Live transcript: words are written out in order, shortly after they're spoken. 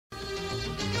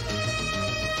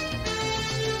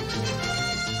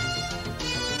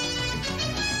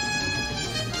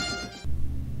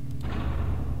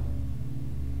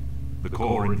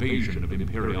core invasion of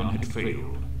Imperion had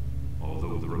failed,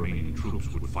 although the remaining troops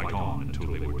would fight on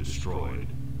until they were destroyed.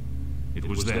 It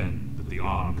was then that the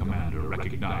armed commander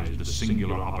recognized the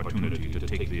singular opportunity to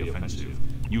take the offensive,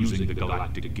 using the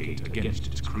Galactic Gate against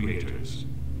its creators.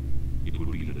 It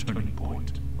would be the turning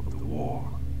point of the war.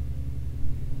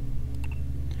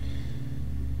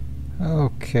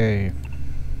 Okay.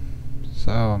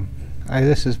 So,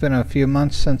 this has been a few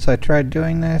months since I tried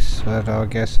doing this, but I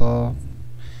guess I'll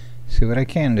see what I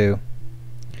can do.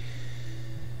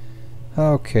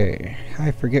 Okay,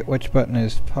 I forget which button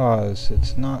is pause.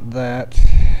 It's not that.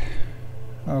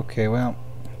 Okay, well,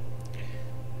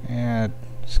 yeah,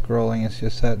 scrolling is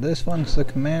just that. This one's the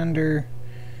commander,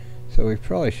 so we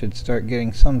probably should start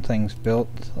getting some things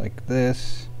built, like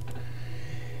this.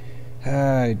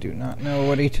 I do not know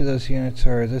what each of those units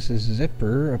are. This is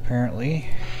Zipper, apparently.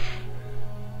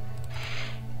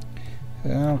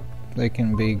 Well, they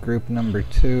can be group number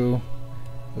 2.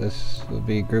 This will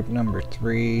be group number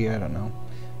 3, I don't know.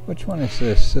 Which one is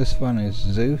this? This one is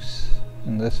Zeus,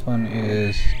 and this one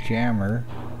is Jammer.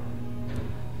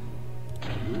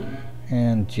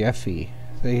 And Jeffy.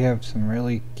 They have some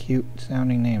really cute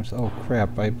sounding names. Oh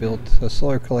crap, I built a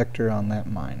solar collector on that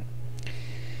mine.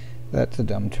 That's a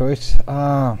dumb choice.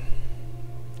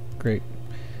 Great.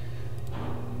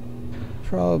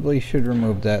 Probably should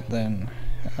remove that then.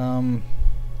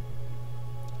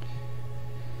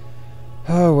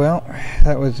 Oh well,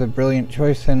 that was a brilliant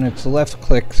choice, and it's left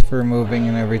clicks for moving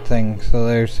and everything, so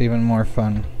there's even more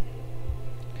fun.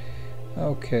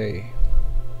 Okay.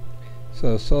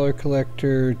 So solar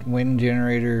collector, wind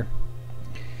generator.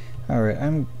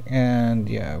 Alright, and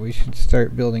yeah, we should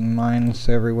start building mines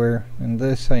everywhere. And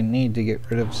this I need to get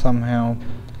rid of somehow.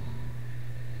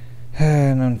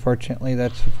 And unfortunately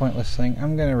that's a pointless thing.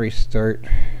 I'm gonna restart.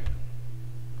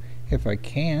 If I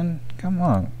can. Come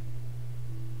on.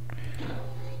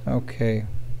 Okay.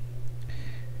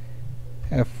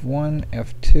 F1,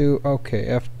 F2. Okay,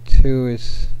 F2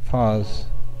 is pause.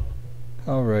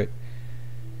 Alright.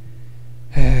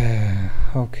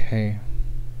 Okay.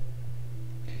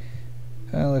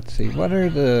 Let's see. What are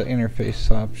the interface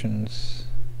options?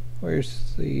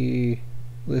 Where's the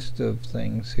list of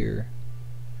things here?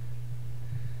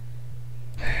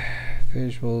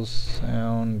 Visuals,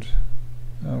 sound.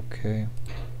 Okay.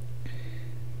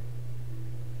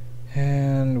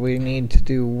 And we need to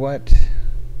do what?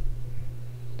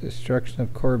 Destruction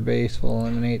of core base will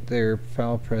eliminate their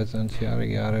foul presence, yada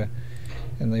yada.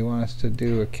 And they want us to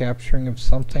do a capturing of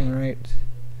something, right?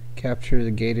 Capture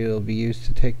the gate, it'll be used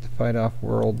to take the fight off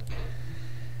world.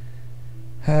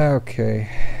 Okay.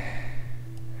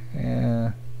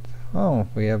 Yeah. Oh,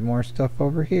 we have more stuff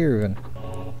over here even.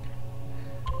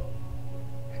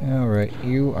 Alright,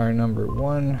 you are number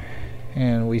 1.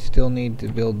 And we still need to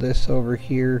build this over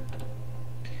here.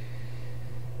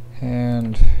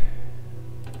 And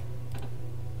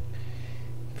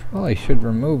probably should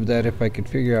remove that if I could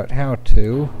figure out how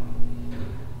to.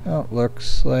 Oh,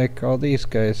 looks like all these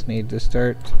guys need to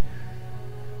start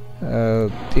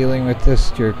dealing with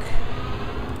this jerk.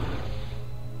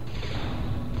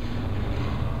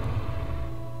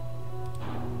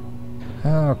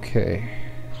 Okay.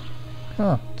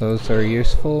 Oh, those are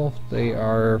useful. They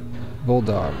are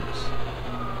bulldogs.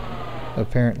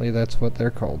 Apparently that's what they're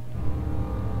called.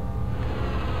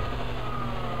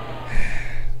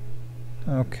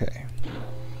 Okay.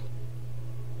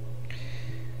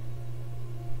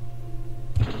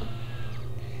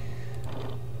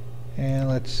 And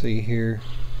let's see here.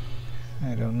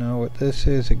 I don't know what this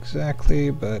is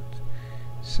exactly, but it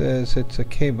says it's a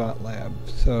K-bot lab.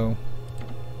 So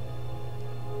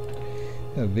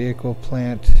a vehicle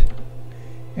plant,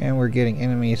 and we're getting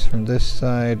enemies from this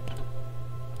side.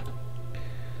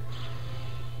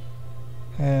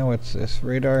 And what's this?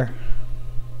 Radar.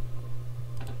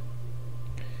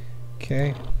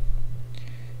 Okay.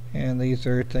 And these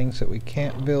are things that we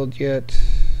can't build yet.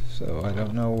 So I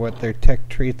don't know what their tech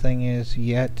tree thing is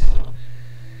yet.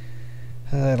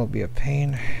 That'll be a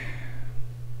pain.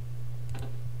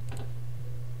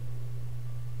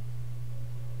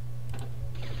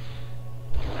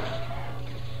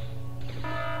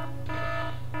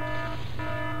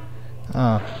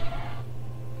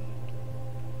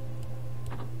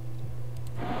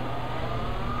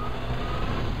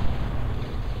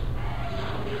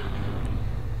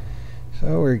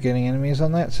 So we're getting enemies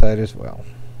on that side as well.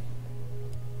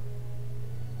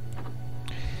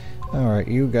 Alright,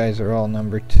 you guys are all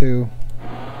number 2.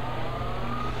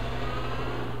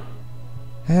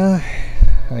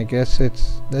 I guess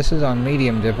this is on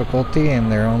medium difficulty,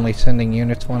 and they're only sending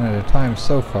units one at a time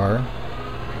so far.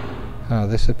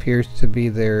 This appears to be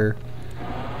their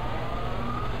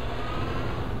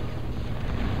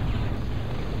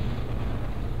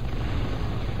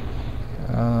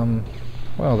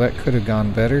Well, that could have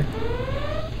gone better.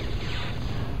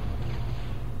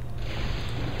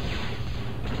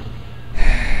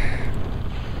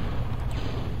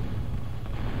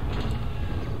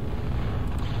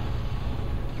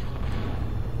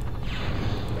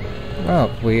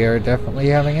 Well, we are definitely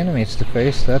having enemies to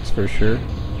face, that's for sure.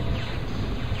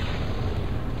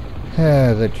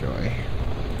 Ah, the joy.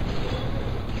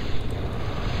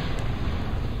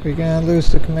 We're gonna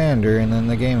lose the commander and then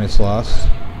the game is lost.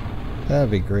 That'd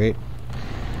be great.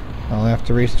 I'll have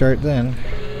to restart then.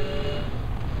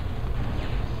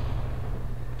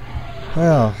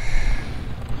 Well.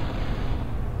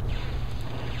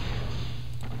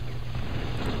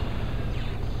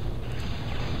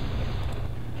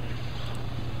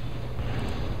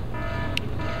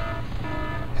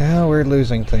 Now we're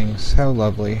losing things. How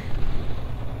lovely.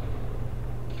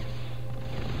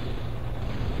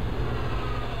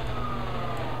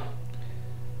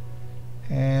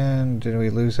 And did we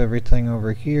lose everything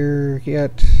over here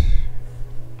yet?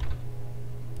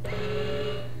 Ah,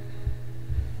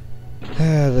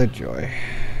 the joy.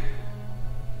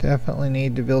 Definitely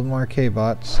need to build more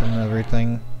K-bots and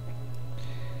everything.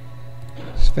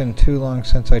 It's been too long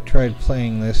since I tried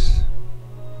playing this.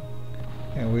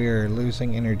 And we are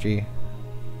losing energy.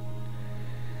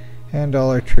 And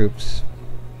all our troops.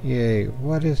 Yay,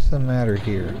 what is the matter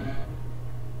here?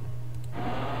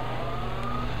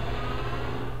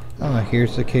 Ah,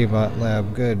 here's the K-bot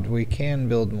lab. Good, we can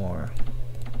build more.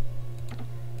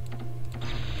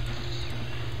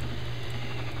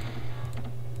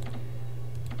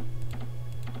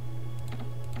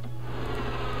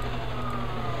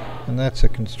 And that's a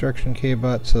construction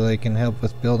K-bot, so they can help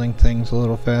with building things a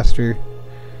little faster.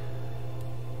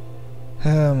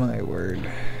 Oh my word.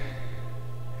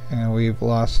 And we've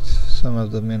lost some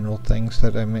of the mineral things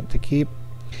that I meant to keep.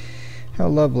 How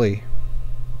lovely.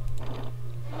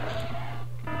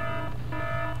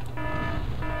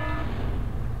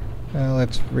 Well,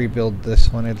 let's rebuild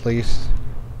this one at least.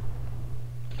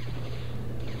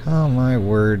 Oh my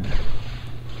word.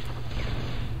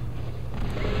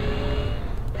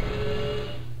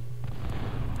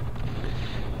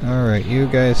 Alright, you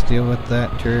guys deal with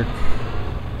that jerk.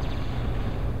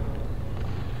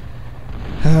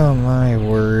 Oh my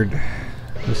word.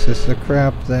 This is the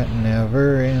crap that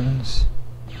never ends.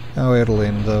 Oh, it'll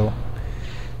end though.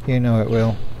 You know it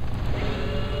will.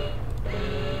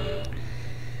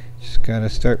 Just gotta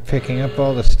start picking up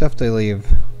all the stuff they leave.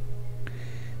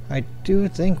 I do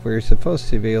think we're supposed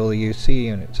to be able to use C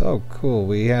units. Oh cool,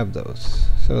 we have those.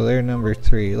 So they're number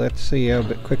 3. Let's see how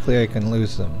quickly I can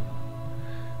lose them.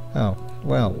 Oh,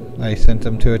 well, I sent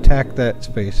them to attack that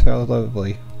space. How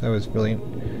lovely. That was brilliant.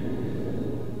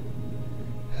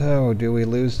 Oh, do we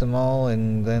lose them all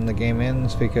and then the game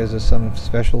ends because of some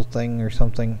special thing or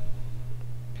something?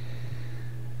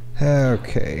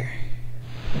 Okay.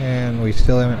 And we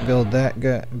still haven't built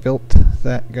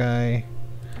that guy.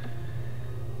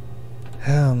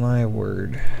 Oh my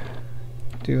word.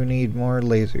 Do need more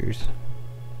lasers.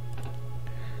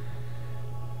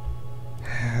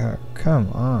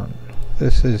 Come on.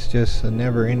 This is just a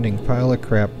never-ending pile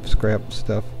of scrap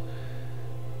stuff.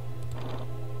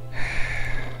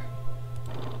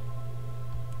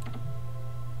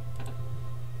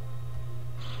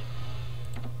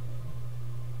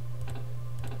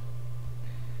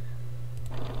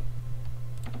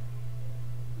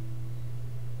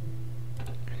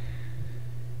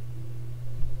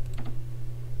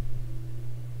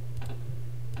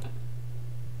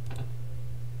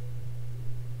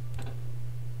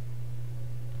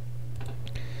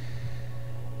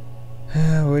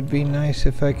 Would be nice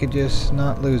if I could just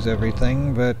not lose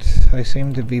everything, but I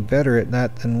seem to be better at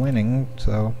that than winning,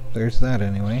 so there's that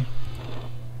anyway.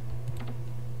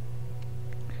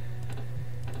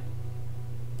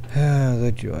 Ah,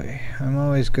 the joy. I'm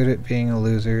always good at being a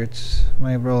loser. It's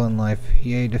my role in life.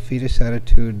 Yay, defeatist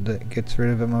attitude that gets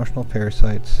rid of emotional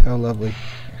parasites. How lovely.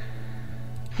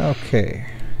 Okay.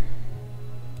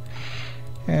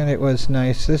 And it was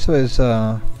nice. This was,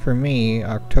 for me,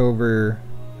 October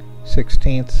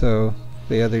 16th, so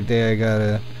the other day I got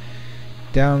a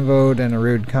downvote and a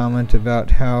rude comment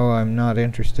about how I'm not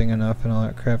interesting enough and all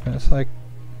that crap, and it's like,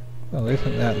 well,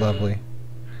 isn't that lovely?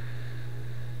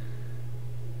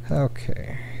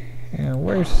 Okay, and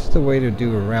where's the way to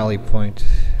do a rally point?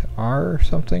 R or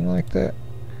something like that?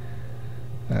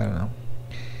 I don't know.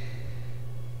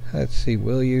 Let's see,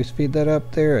 will you speed that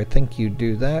up there? I think you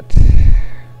do that.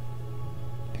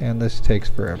 And this takes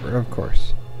forever, of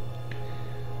course.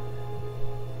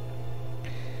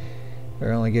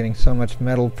 We're only getting so much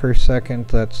metal per second,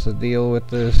 that's the deal with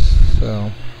this, so...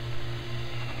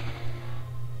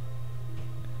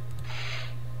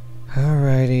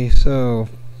 Alrighty, so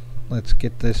let's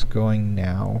get this going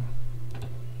now.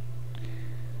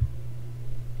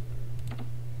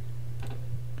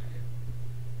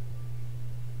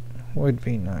 Would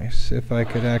be nice if I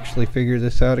could actually figure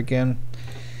this out again.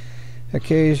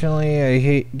 Occasionally I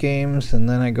hate games and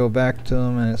then I go back to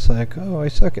them and it's like, oh, I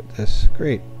suck at this.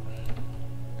 Great.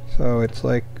 So it's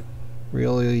like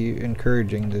really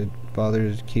encouraging to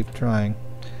bother to keep trying.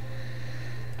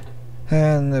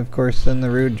 And of course then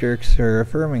the rude jerks are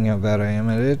affirming how bad I am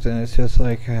at it, and it's just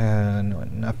like, no,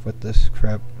 enough with this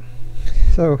crap.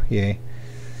 So, yay.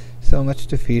 So much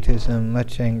defeatism,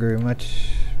 much anger, much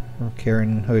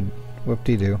Karen Hood,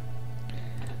 whoop-de-doo.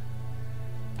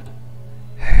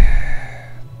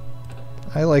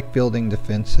 I like building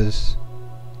defenses,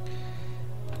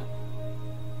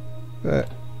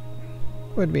 but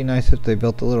would be nice if they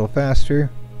built a little faster.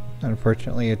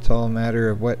 Unfortunately, it's all a matter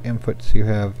of what inputs you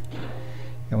have.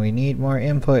 And we need more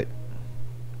input.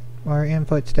 More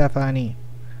input, Stephanie.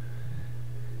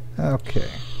 Okay.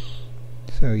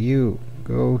 So you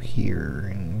go here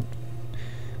and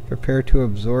prepare to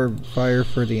absorb fire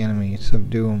for the enemies of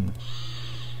doom.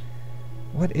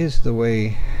 What is the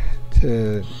way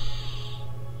to...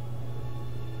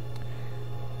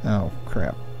 Oh,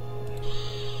 crap.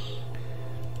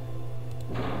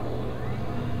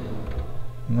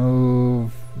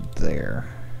 Move there.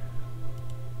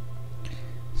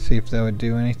 See if that would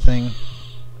do anything.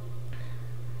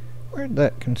 Where'd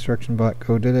that construction bot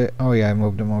go? Did it? Oh yeah, I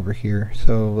moved them over here.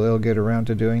 So they'll get around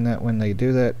to doing that when they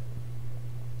do that.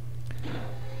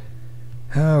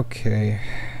 Okay.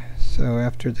 So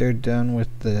after they're done with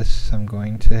this, I'm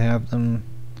going to have them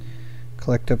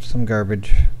collect up some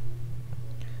garbage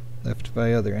left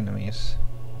by other enemies.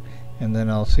 And then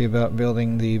I'll see about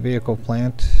building the vehicle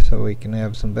plant so we can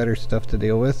have some better stuff to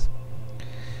deal with.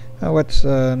 What's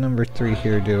number 3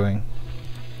 here doing?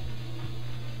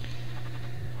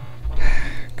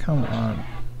 Come on.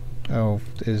 Oh,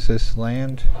 is this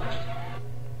land?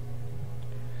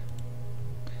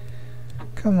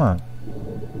 Come on.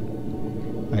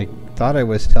 I thought I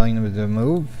was telling them to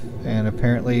move, and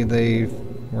apparently they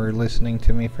were listening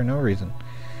to me for no reason.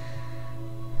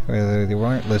 Whether they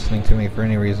weren't listening to me for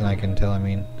any reason I can tell, I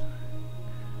mean.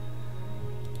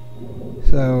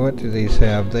 So what do these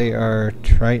have? They are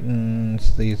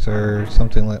Tritons, these are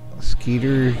something like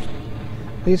Skeeters.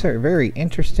 These are very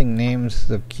interesting names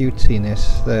of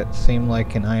cutesiness that seem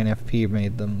like an INFP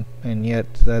made them, and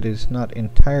yet that is not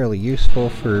entirely useful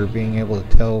for being able to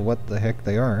tell what the heck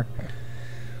they are.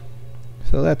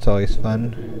 So that's always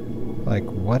fun. Like,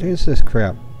 what is this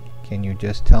crap? Can you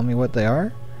just tell me what they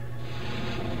are?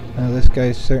 This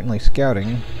guy's certainly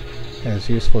scouting, as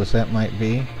useful as that might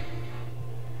be.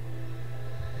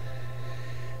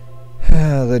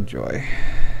 The joy.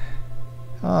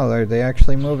 Oh, are they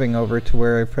actually moving over to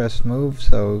where I pressed move?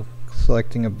 So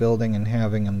selecting a building and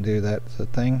having them do that's the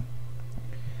thing.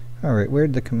 Alright,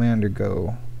 where'd the commander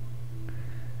go?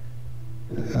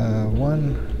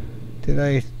 Did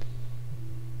I...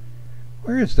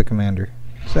 Where is the commander?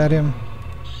 Is that him?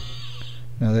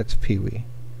 No, that's Pee-wee.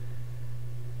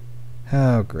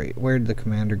 Oh, great. Where'd the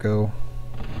commander go?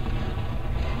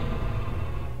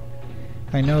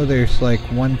 I know there's like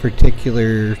one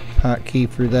particular hotkey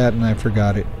for that and I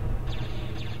forgot it.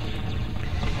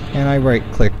 And I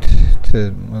right-clicked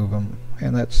to move him,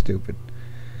 and that's stupid.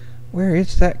 Where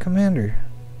is that commander?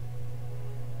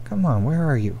 Come on, where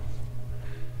are you?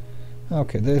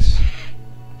 Okay, this...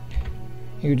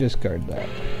 You just guard that.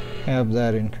 Have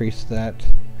that increase that.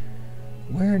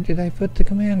 Where did I put the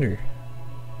commander?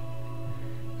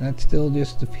 That's still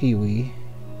just a Pee-wee.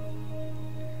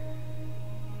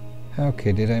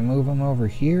 Okay, did I move him over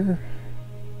here?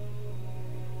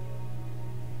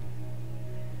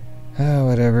 Oh,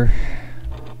 whatever.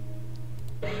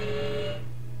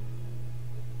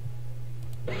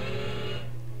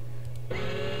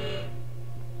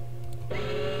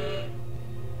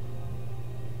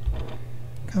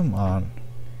 Come on.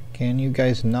 Can you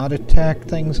guys not attack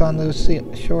things on the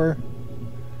shore?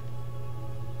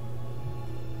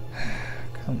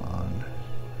 Come on.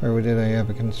 Or did I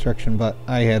have a construction bot?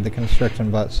 I had the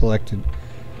construction bot selected.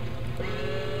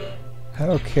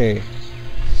 Okay.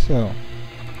 So.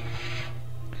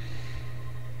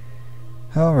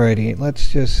 Alrighty,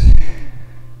 let's just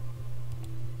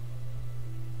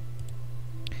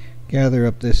gather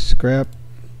up this scrap.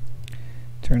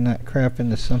 Turn that crap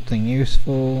into something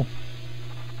useful.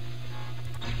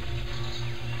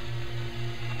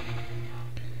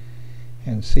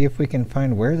 And see if we can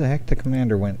find where the heck the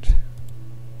commander went.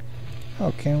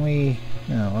 Oh, can we?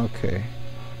 No, okay.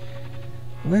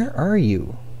 Where are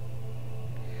you?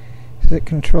 Is it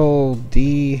Control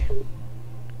D?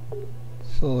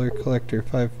 Solar Collector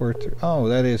 543. Oh,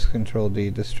 that is Control D.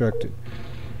 Destructed.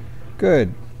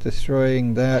 Good.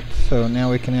 Destroying that, so now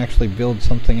we can actually build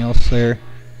something else there,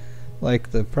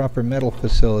 like the proper metal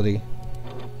facility.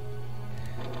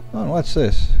 Oh, and what's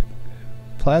this?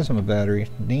 Plasma battery.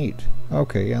 Neat.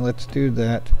 Okay, yeah, let's do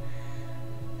that.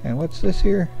 And what's this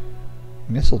here?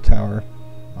 Missile tower.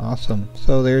 Awesome.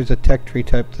 So there's a tech tree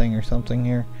type thing or something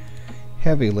here.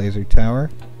 Heavy laser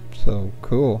tower. So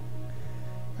cool.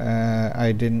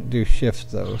 I didn't do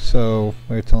shift though, so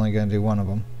it's only going to do one of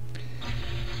them.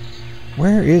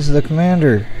 Where is the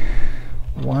commander?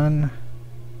 One.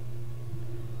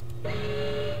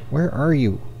 Where are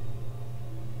you?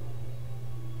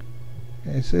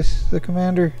 Is this the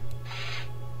commander?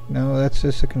 No, that's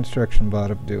just a construction bot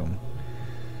of doom.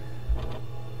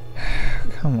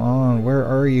 Come on, where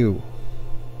are you?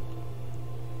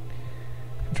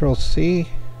 Control C?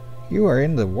 You are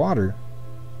in the water.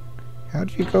 How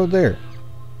did you go there?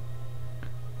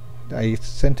 I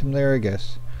sent him there, I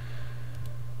guess.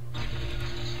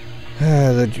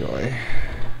 Ah, the joy.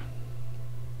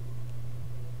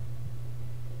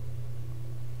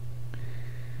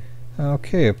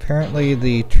 Okay, apparently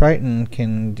the Triton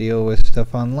can deal with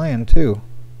stuff on land too.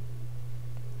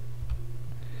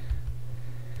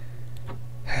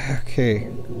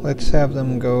 Okay, let's have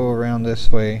them go around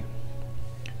this way.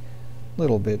 A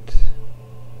little bit.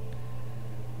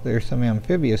 There's some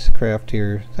amphibious craft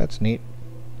here. That's neat.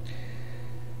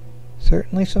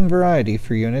 Certainly some variety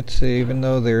for units, even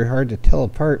though they're hard to tell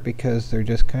apart because they're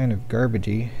just kind of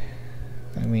garbagey.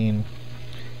 I mean,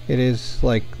 it is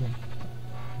like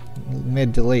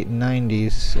mid to late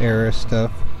 90s era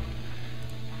stuff.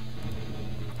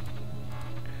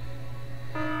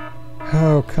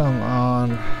 Oh, come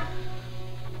on.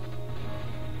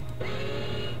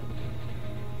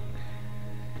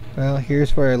 Well,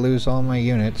 here's where I lose all my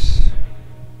units.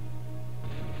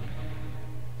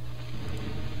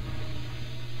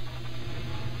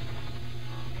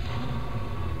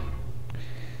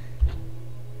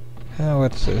 Oh,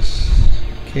 what's this?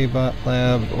 K-Bot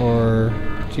Lab or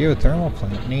geothermal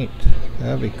plant? Neat.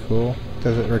 That'd be cool.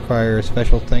 Does it require a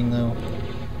special thing though?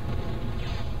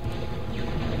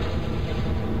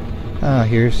 Ah,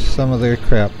 here's some of their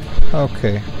crap.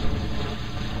 Okay.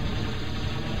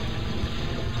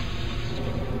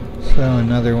 So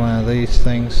another one of these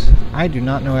things. I do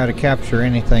not know how to capture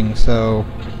anything, so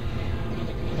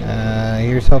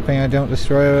here's hoping I don't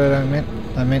destroy what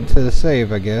I meant to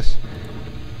save, I guess.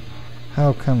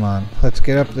 Oh, come on. Let's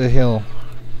get up the hill.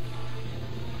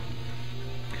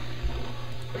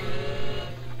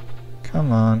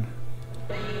 Come on.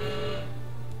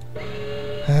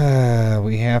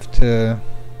 We have to...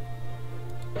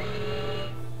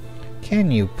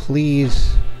 Can you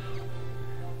please...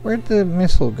 Where'd the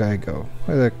missile guy go?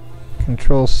 Where'd the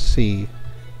Control C?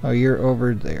 Oh, you're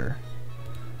over there.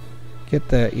 Get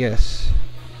that, yes.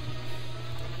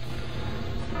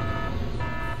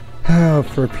 Oh,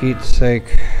 for Pete's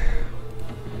sake.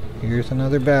 Here's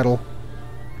another battle.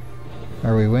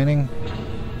 Are we winning?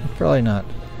 Probably not.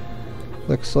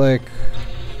 Looks like...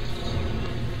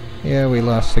 Yeah, we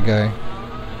lost the guy.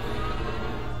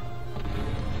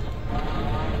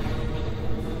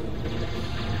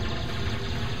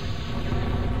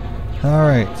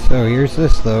 Alright, so here's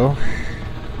this though.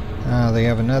 They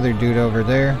have another dude over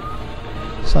there.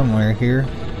 Somewhere here.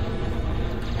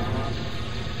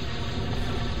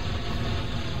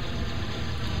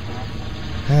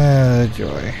 Ah,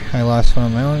 joy. I lost one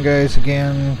of my own guys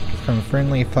again from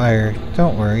friendly fire.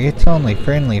 Don't worry, it's only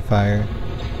friendly fire.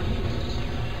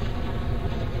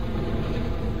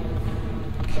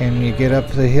 Can you get up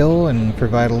the hill and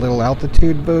provide a little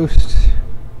altitude boost?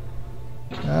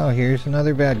 Oh, here's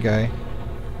another bad guy.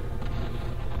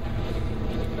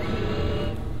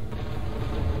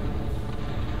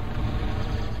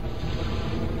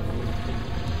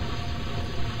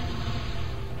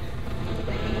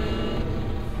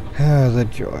 Ah, the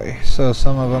joy. So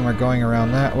some of them are going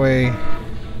around that way.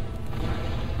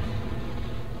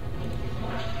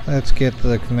 Let's get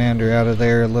the commander out of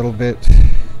there a little bit.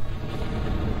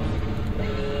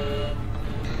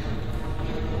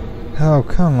 Oh,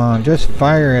 come on, just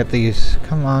fire at these.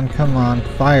 Come on,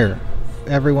 fire.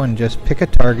 Everyone just pick a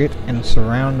target and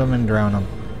surround them and drown them.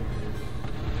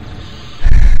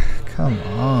 Come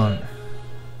on.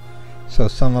 So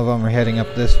some of them are heading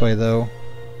up this way though.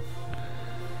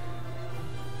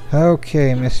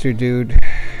 Okay, Mr. Dude.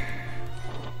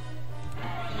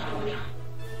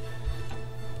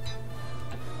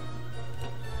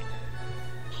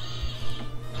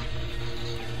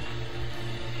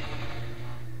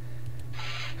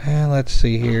 Let's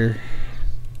see here.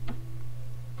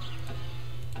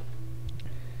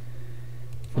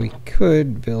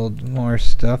 could build more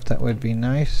stuff, that would be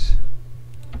nice.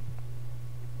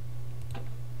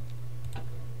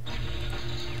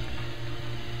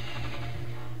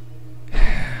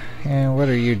 And what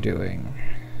are you doing?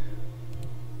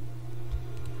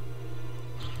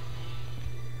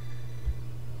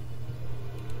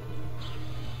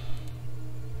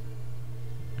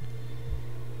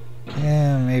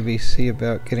 Yeah, maybe see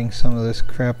about getting some of this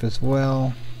crap as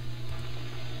well.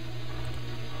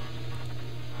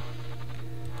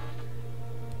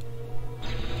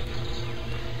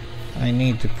 I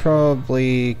need to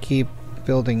probably keep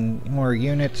building more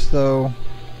units though.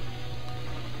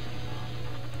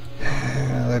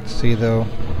 Let's see though,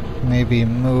 maybe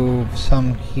move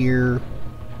some here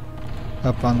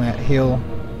up on that hill.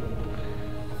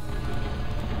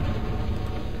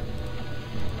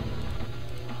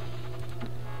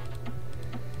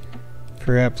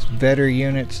 Perhaps better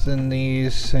units than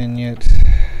these, and yet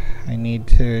I need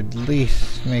to at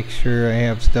least make sure I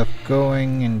have stuff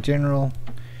going in general,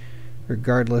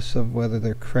 regardless of whether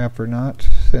they're crap or not,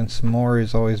 since more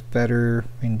is always better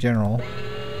in general.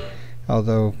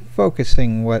 Although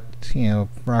focusing what, you know,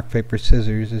 rock, paper,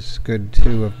 scissors is good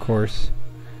too, of course.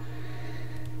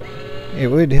 It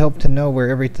would help to know where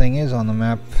everything is on the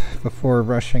map before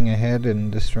rushing ahead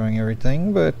and destroying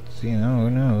everything, but, you know, who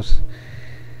knows.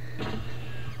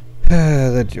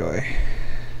 The joy.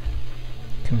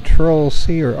 Control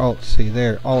C or Alt C?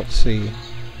 There, Alt C.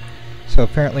 So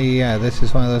apparently, yeah, this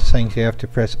is one of those things you have to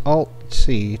press Alt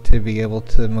C to be able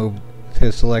to move,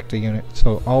 to select a unit.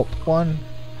 So Alt 1.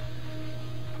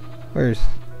 Where's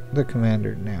the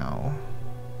commander now?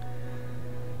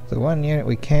 The one unit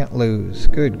we can't lose.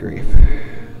 Good grief.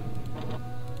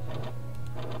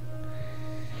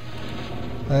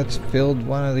 Let's build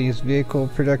one of these vehicle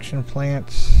production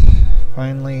plants.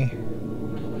 Finally.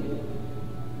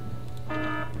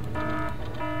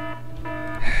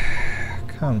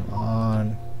 Come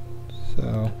on.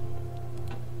 So.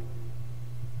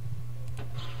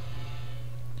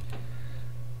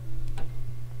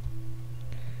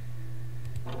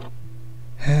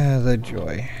 The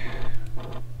joy.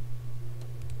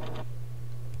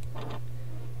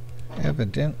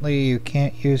 Evidently you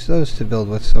can't use those to build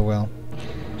with so well.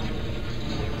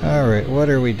 Alright, what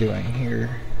are we doing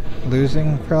here?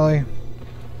 Losing, probably?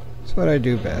 That's what I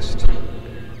do best.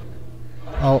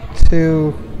 Alt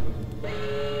 2.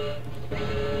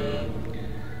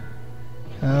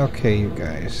 Okay, you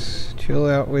guys. Chill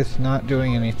out with not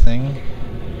doing anything.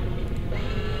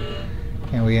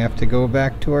 And we have to go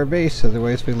back to our base,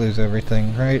 otherwise we lose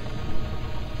everything, right?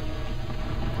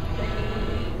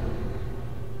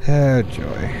 Oh,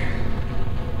 joy.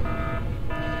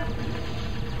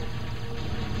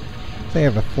 They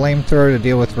have a flamethrower to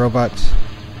deal with robots.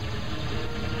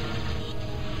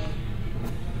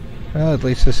 Well, at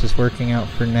least this is working out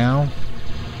for now.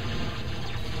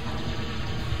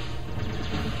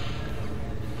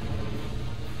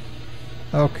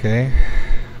 Okay.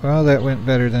 Well, that went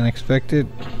better than expected.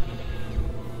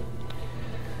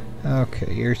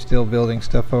 Okay, you're still building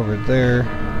stuff over there.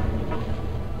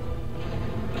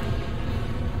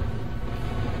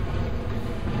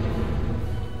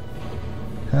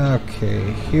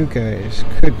 Okay, you guys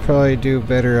could probably do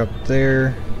better up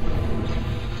there.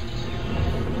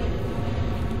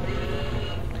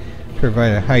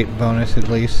 Provide a height bonus at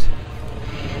least.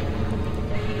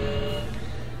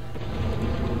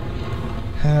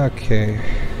 Okay.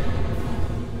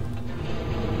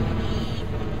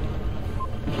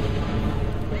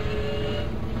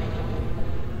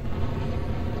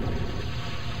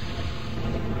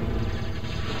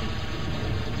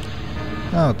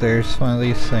 Oh, there's one of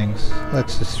these things.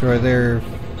 Let's destroy their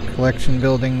collection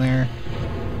building there.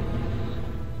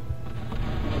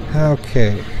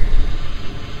 Okay.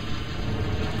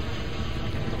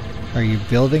 Are you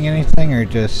building anything or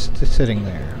just sitting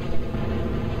there?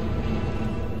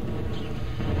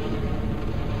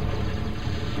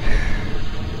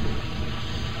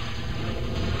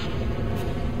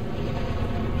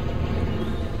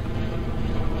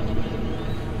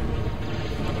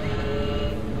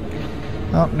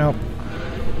 Oh, nope.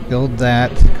 Build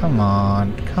that. Come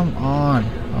on. Come on.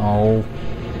 Oh.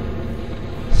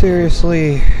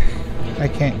 Seriously? I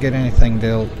can't get anything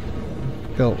built.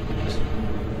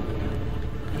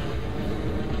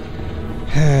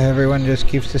 Everyone just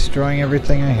keeps destroying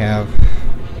everything I have.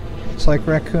 It's like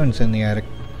raccoons in the attic.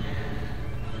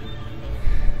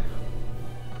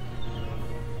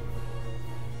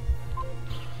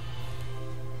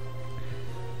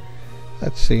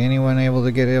 Let's see, anyone able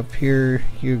to get up here?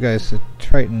 You guys, the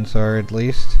Tritons are at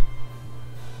least.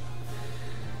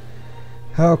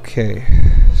 Okay,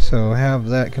 So have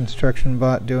that construction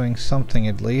bot doing something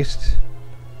at least.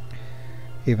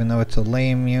 Even though it's a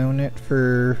lame unit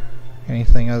for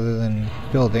anything other than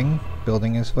building.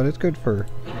 Building is what it's good for.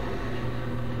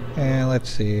 And let's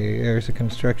see, there's a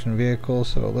construction vehicle,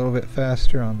 so a little bit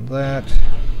faster on that.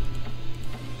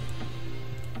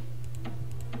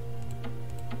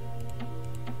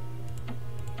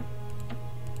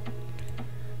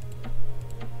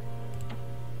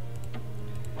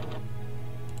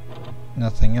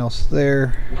 Nothing else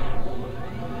there.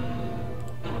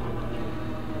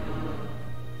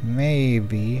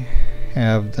 Maybe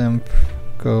have them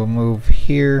go move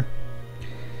here.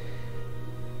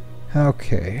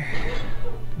 Okay.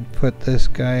 Put this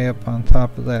guy up on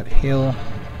top of that hill.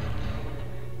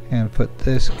 And put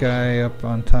this guy up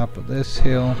on top of this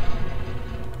hill.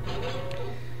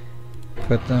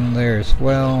 Put them there as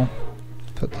well.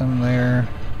 Put them there.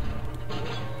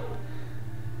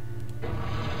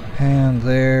 And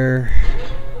there.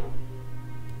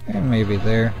 And maybe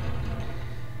there.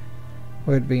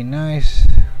 Would be nice.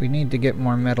 We need to get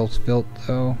more metals built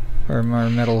though. Or more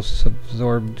metals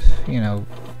absorbed, you know,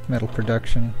 metal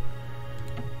production.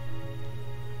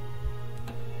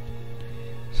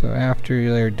 So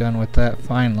after they're done with that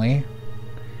finally.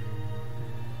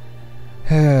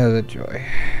 The joy.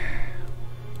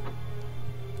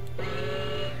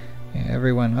 Yeah,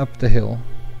 everyone up the hill.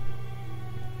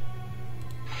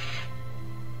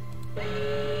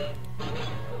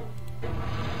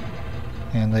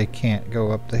 And they can't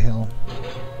go up the hill.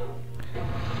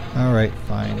 Alright,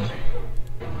 fine.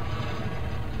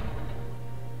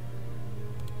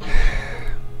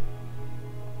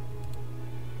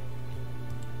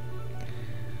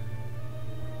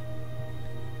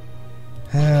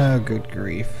 Oh, good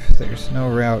grief. There's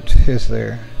no route, is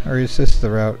there? Or is this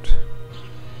the route?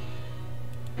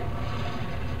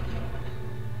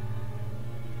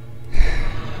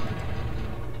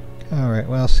 Alright,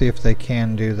 well, see if they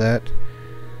can do that.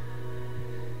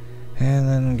 And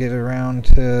then get around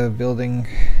to building,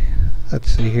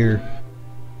 let's see here,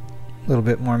 a little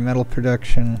bit more metal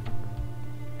production.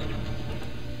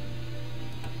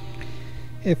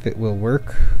 If it will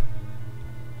work.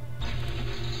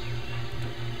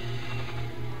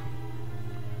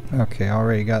 Okay,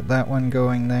 already got that one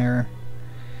going there.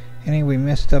 Any we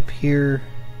missed up here?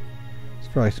 It's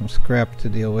probably some scrap to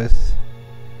deal with.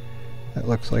 That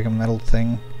looks like a metal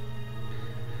thing.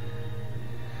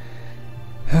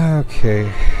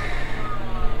 Okay.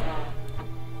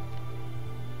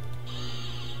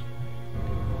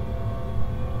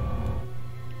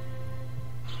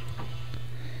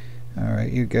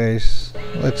 Alright, you guys,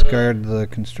 let's guard the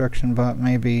construction bot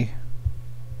maybe.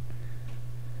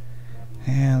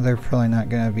 And they're probably not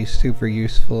going to be super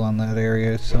useful on that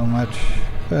area so much,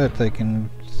 but they can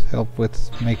help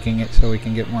with making it so we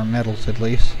can get more metals at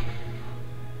least.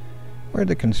 Where'd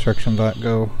the construction bot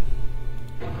go?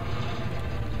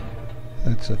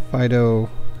 That's a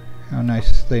Fido. How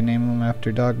nice they name them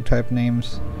after dog type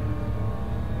names.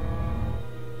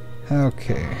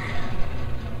 Okay.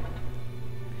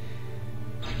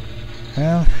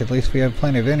 Well, at least we have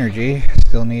plenty of energy.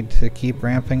 Still need to keep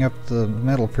ramping up the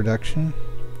metal production.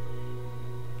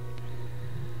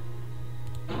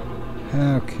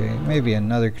 Okay, maybe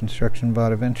another construction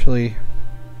bot eventually.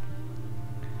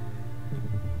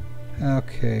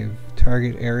 Okay,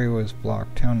 target area was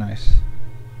blocked. How nice.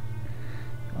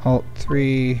 Alt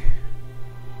 3.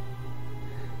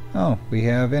 Oh, we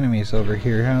have enemies over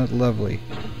here. How lovely.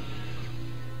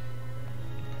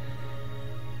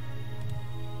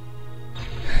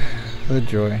 The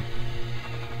joy.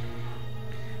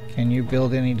 Can you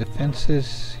build any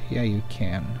defenses? Yeah, you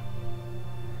can.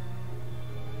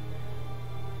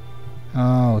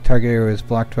 Oh, target area was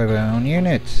blocked by my own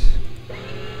units.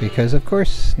 Because of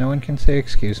course, no one can say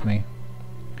excuse me.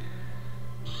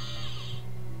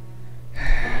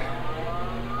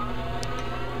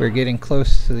 We're getting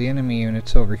close to the enemy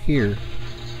units over here.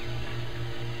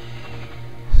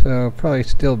 So probably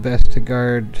still best to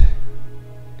guard.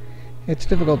 It's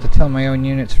difficult to tell my own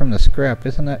units from the scrap,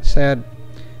 isn't that sad?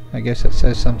 I guess it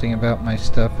says something about my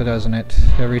stuff, doesn't it?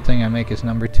 Everything I make is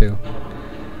number 2.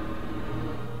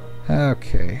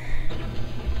 Okay.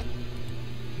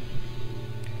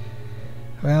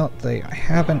 Well, they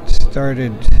haven't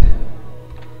started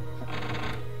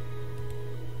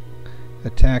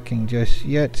attacking just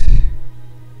yet.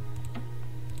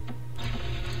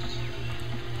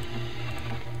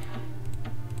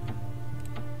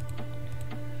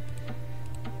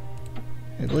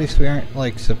 At least we aren't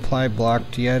like supply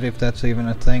blocked yet, if that's even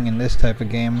a thing in this type of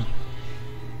game.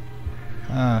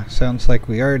 Ah, sounds like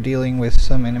we are dealing with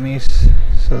some enemies,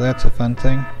 so that's a fun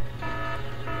thing.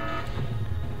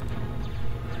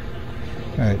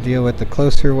 Alright, deal with the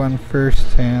closer one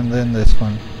first, and then this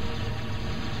one.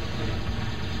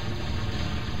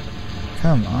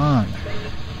 Come on.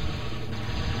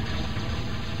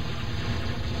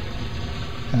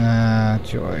 Ah,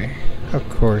 joy. Of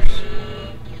course.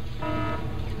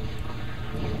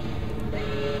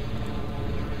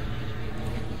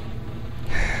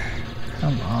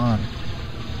 Come on.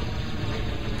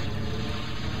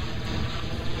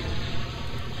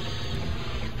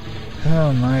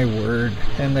 Oh my word.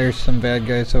 And there's some bad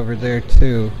guys over there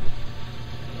too.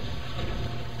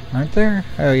 Aren't there?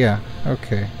 Oh yeah,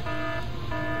 okay.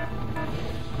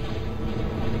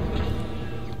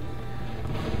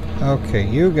 Okay,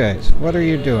 you guys, what are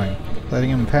you doing? Letting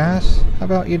him pass? How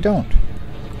about you don't?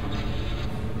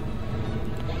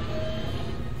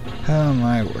 Oh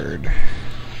my word.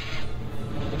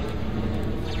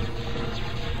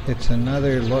 It's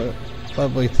another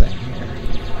lovely thing here.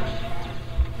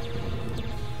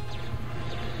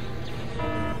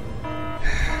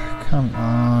 Come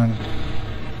on.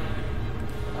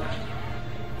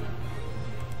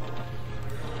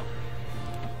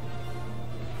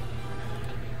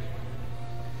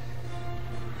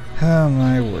 Oh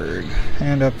my word.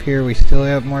 And up here we still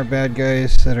have more bad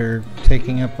guys that are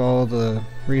taking up all the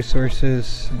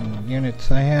resources and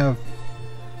units I have.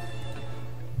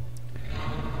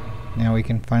 Now we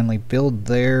can finally build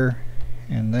there,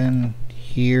 and then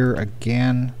here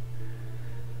again.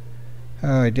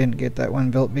 Oh, I didn't get that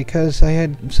one built because I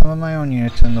had some of my own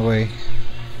units in the way.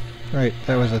 Right,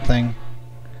 that was a thing.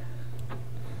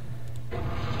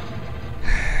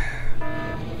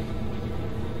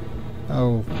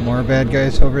 Oh, more bad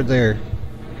guys over there.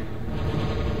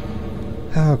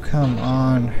 Oh, come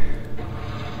on.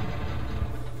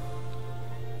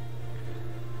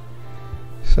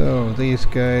 So, these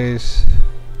guys...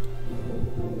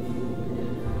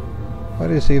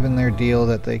 What is even their deal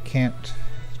that they can't...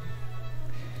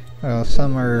 Well,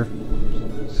 some are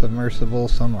submersible,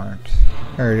 some aren't.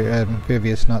 Or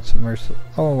amphibious, not submersible.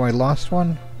 Oh, I lost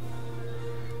one?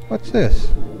 What's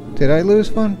this? Did I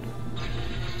lose one?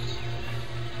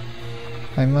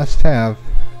 I must have.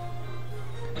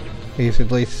 He's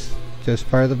at least just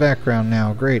part of the background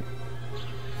now. Great.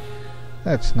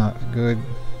 That's not good.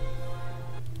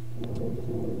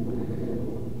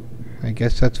 I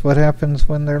guess that's what happens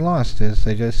when they're lost, is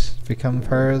they just become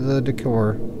part of the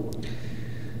decor.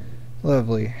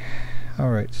 Lovely.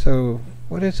 Alright, so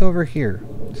what is over here?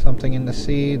 Something in the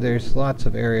sea. There's lots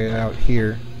of area out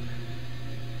here.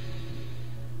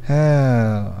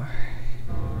 Oh.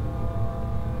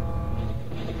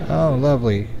 Oh,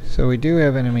 lovely. So we do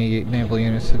have enemy naval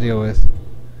units to deal with.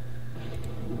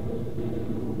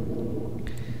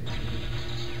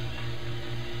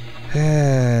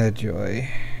 Ah, joy.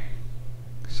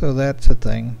 So that's a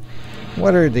thing.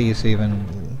 What are these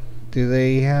even? Do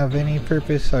they have any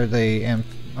purpose? Are they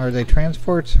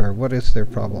transports, or what is their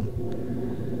problem?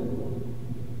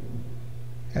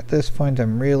 At this point,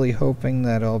 I'm really hoping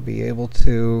that I'll be able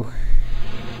to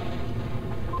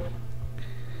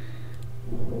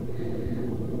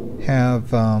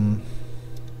have a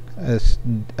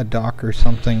dock or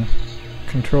something.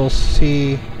 Control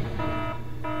C.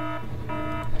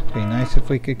 Be nice if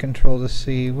we could control the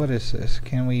sea. What is this?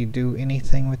 Can we do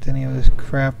anything with any of this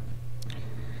crap?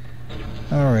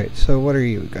 Alright, so what are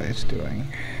you guys doing?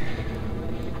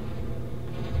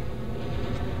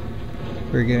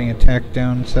 We're getting attacked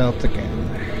down south again.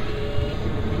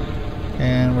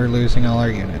 And we're losing all our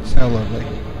units. How lovely.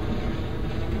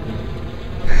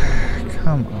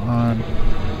 Come on.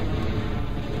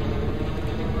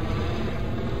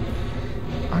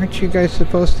 Aren't you guys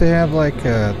supposed to have like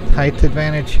a height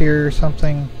advantage here or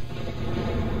something?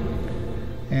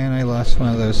 And I lost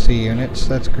one of those sea units.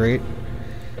 That's great.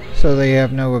 So they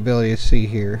have no ability to see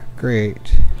here.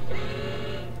 Great.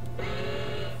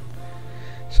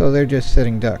 So they're just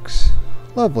sitting ducks.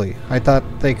 Lovely. I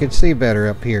thought they could see better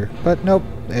up here. But nope,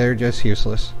 they're just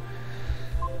useless.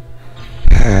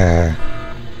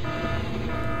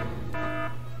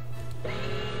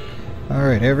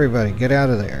 Alright, everybody, get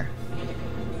out of there.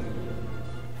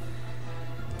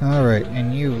 Alright,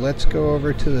 and you, let's go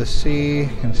over to the sea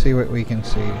and see what we can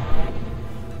see.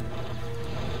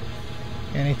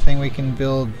 Anything we can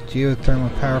build,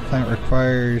 geothermal power plant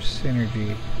requires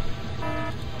energy.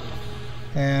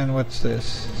 And what's this?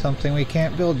 Something we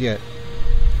can't build yet.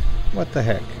 What the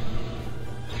heck?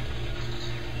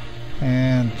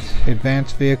 And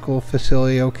advanced vehicle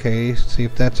facility, okay. See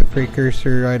if that's a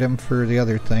precursor item for the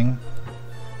other thing.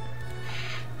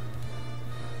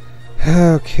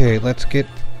 Okay, let's get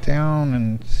down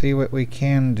and see what we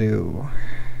can do.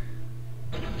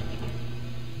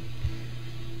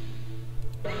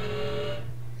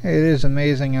 It is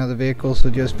amazing how the vehicles will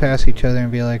just pass each other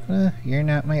and be like, you're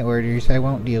not my orders, I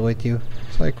won't deal with you.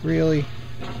 It's like, really?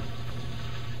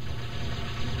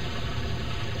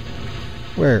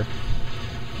 Where?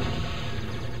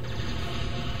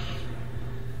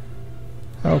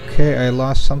 Okay, I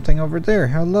lost something over there.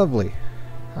 How lovely.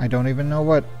 I don't even know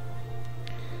what.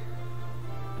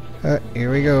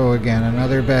 Here we go again,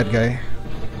 another bad guy.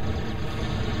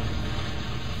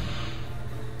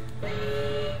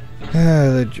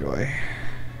 The joy.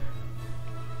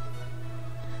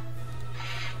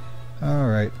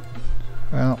 Alright.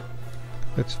 Well,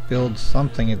 let's build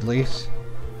something at least.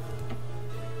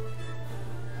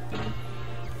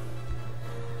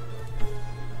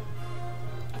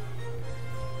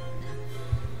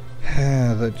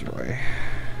 The joy.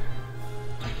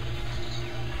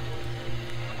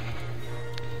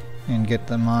 And get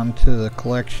them onto the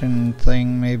collection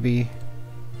thing, maybe.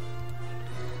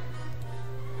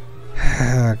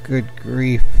 Good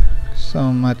grief.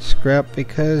 So much scrap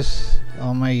because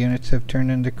all my units have turned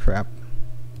into crap.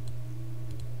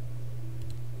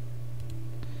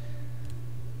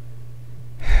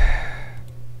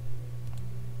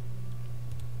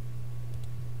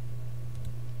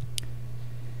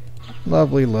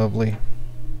 Lovely, lovely.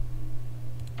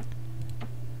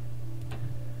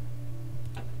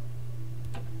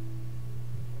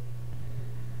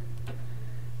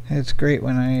 It's great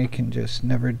when I can just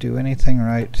never do anything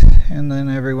right, and then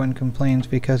everyone complains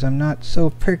because I'm not so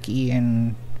perky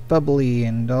and bubbly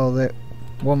and all that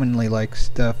womanly-like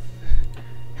stuff.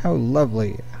 How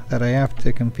lovely that I have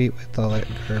to compete with all that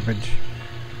garbage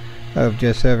of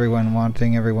just everyone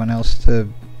wanting everyone else to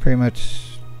pretty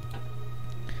much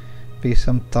be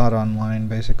some thought online,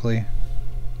 basically.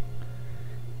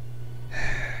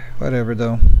 Whatever,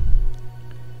 though.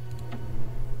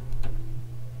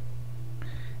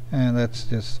 And that's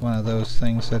just one of those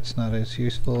things that's not as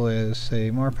useful as,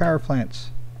 say, more power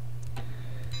plants.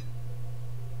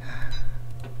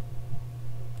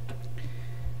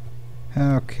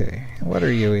 Okay, what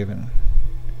are you even?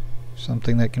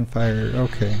 Something that can fire,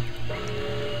 okay.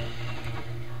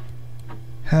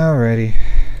 Alrighty.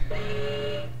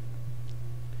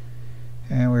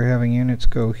 And we're having units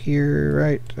go here,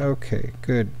 right? Okay,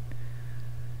 good.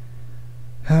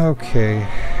 Okay.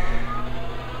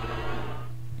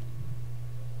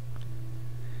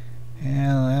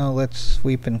 And now let's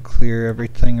sweep and clear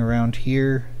everything around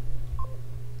here.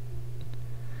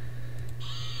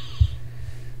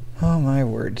 Oh my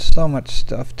word, so much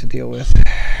stuff to deal with.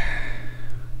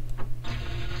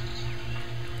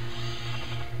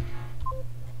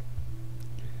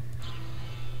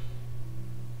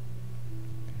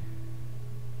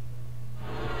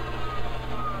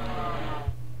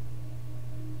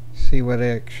 See what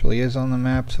actually is on the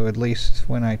map, so at least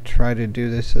when I try to do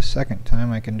this a second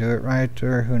time I can do it right,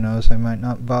 or who knows, I might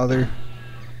not bother,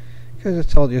 because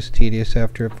it's all just tedious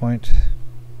after a point.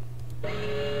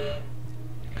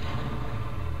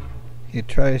 You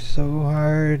try so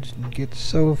hard and get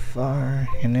so far,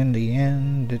 and in the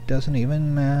end it doesn't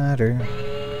even matter.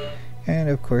 And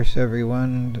of course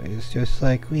everyone is just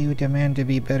like, we demand to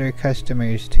be better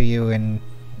customers to you, and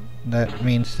that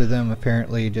means to them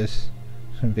apparently just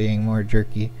being more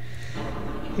jerky.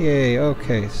 Yay,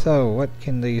 okay, so what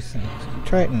can these things?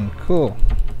 Triton, cool.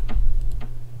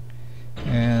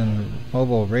 And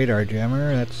mobile radar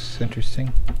jammer, that's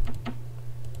interesting.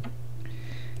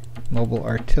 Mobile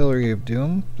artillery of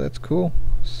doom, that's cool.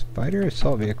 Spider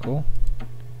assault vehicle.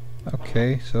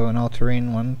 Okay, so an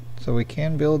all-terrain one. So we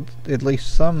can build at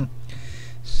least some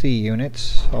sea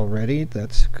units already,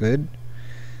 that's good.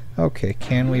 Okay,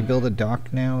 can we build a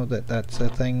dock now that that's a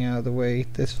thing out of the way?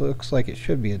 This looks like it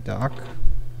should be a dock.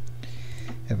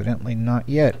 Evidently not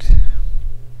yet.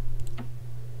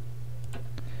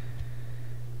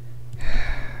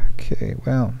 Okay,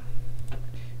 well,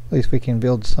 at least we can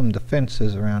build some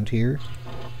defenses around here.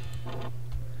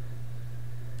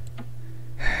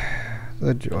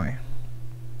 The joy.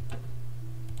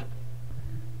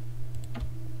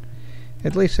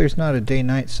 At least there's not a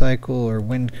day-night cycle or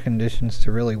wind conditions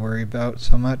to really worry about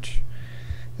so much.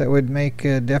 That would make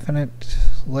a definite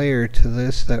layer to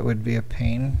this that would be a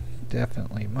pain.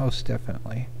 Definitely, most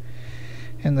definitely.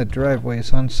 And the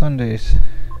driveways on Sundays.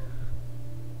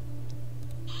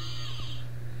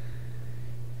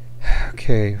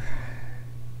 Okay.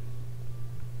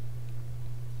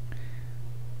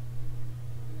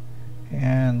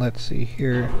 And let's see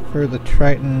here, for the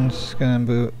Tritons,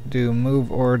 gonna do move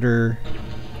order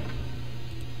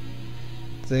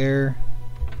there,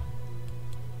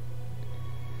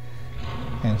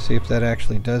 and see if that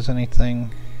actually does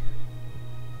anything.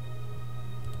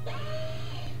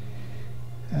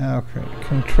 Okay,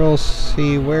 Control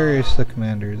C, where is the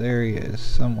commander? There he is,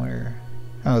 somewhere.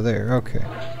 Oh, there, okay.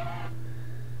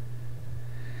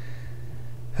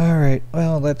 Alright,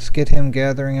 well, let's get him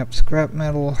gathering up scrap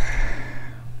metal.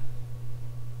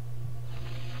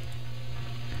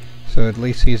 So at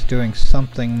least he's doing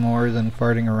something more than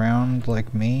farting around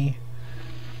like me.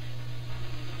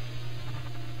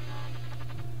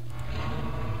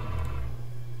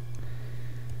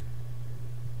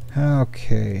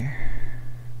 Okay.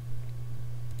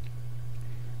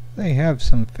 They have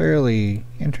some fairly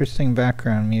interesting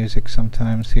background music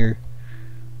sometimes here.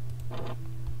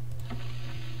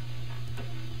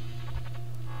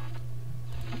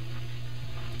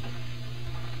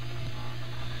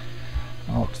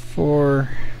 Alt 4.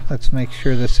 Let's make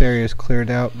sure this area is cleared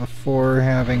out before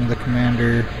having the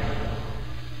commander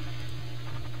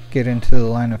get into the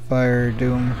line of fire.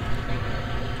 Doom.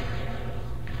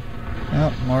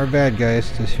 Oh, more bad guys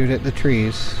to shoot at the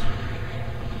trees.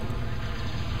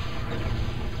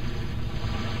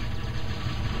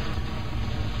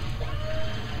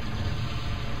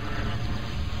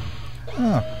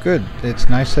 Oh, good. It's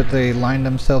nice that they lined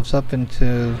themselves up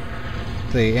into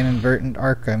the inadvertent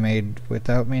arc I made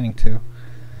without meaning to.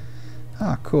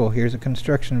 Ah, cool. Here's a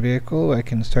construction vehicle. I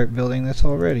can start building this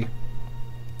already.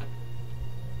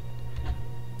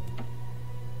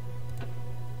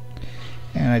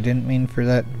 And I didn't mean for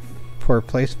that poor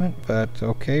placement, but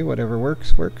okay, whatever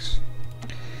works, works.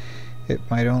 It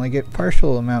might only get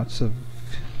partial amounts of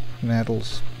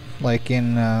metals, like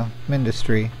in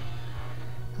Mindustry.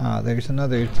 Ah, there's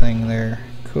another thing there.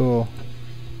 Cool.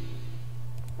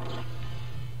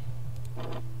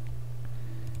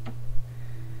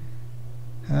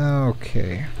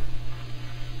 Okay.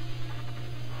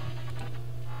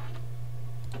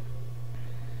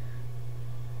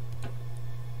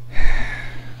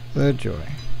 The joy.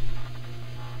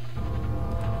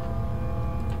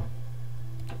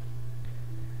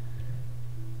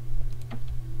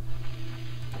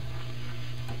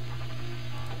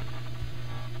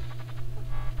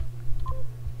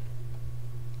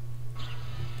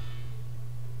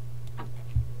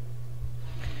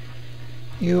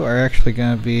 You are actually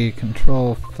going to be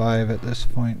Control 5 at this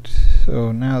point.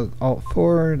 So now Alt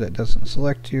 4, that doesn't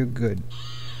select you, good.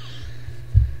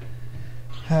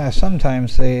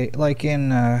 Sometimes they, like in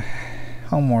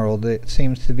Homeworld, it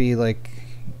seems to be like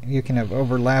you can have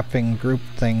overlapping group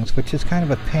things, which is kind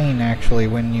of a pain actually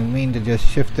when you mean to just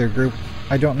shift their group.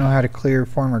 I don't know how to clear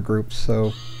former groups,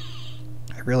 so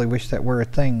I really wish that were a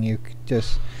thing. You could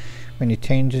just, when you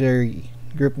change their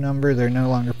group number, they're no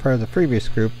longer part of the previous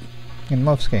group in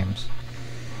most games.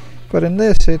 But in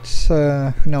this, it's,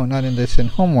 no, not in this, in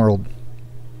Homeworld.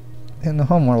 In the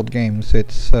Homeworld games,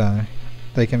 it's,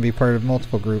 they can be part of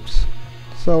multiple groups.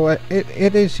 So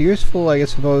it is useful, I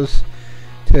suppose,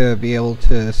 to be able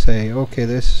to say, okay,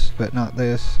 this, but not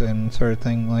this, and sort of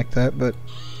thing like that, but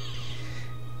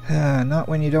not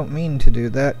when you don't mean to do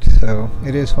that. So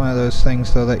it is one of those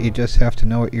things, though, that you just have to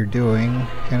know what you're doing,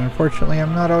 and unfortunately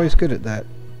I'm not always good at that.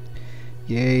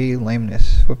 Yay,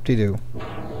 lameness. Whoop-de-doo.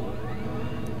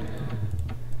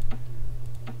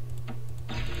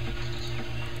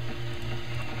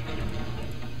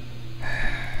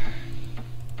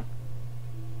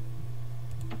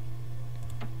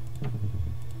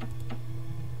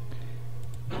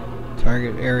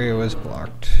 Target area was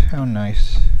blocked. How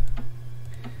nice.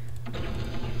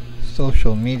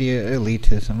 Social media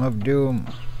elitism of doom.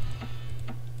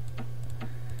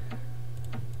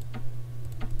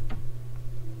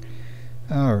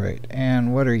 Alright,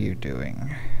 and what are you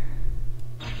doing?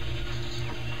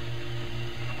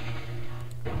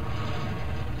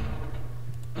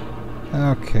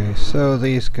 Okay, so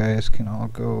these guys can all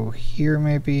go here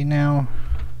maybe now.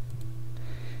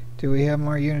 Do we have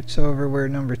more units over where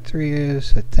number 3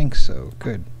 is? I think so.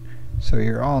 Good. So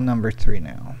you're all number 3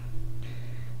 now.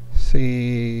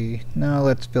 See, now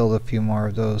let's build a few more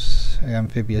of those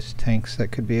amphibious tanks. That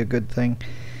could be a good thing.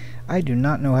 I do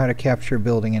not know how to capture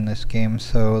building in this game,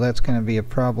 so that's going to be a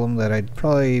problem that I'd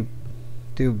probably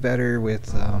do better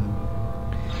with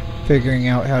figuring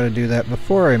out how to do that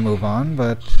before I move on,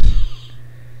 but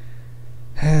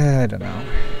I don't know.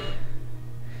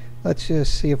 Let's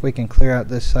just see if we can clear out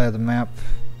this side of the map.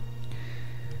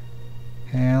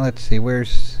 And let's see,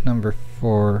 where's number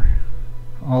 4?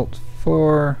 Alt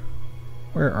 4,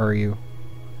 where are you?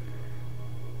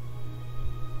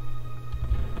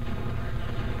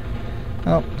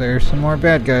 Oh, there's some more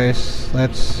bad guys.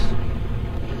 Let's...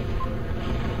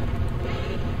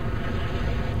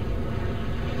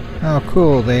 Oh,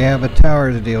 cool, they have a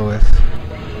tower to deal with.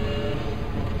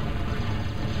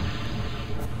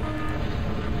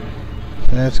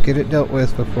 let's get it dealt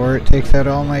with before it takes out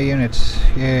all my units.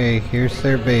 Yay, here's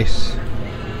their base.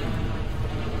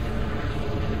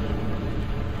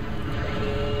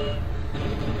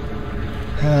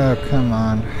 Oh, come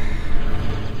on.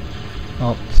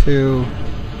 Alt 2.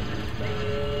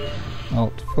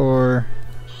 Alt 4.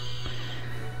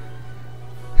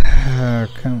 Oh,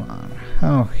 come on.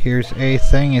 Oh, here's a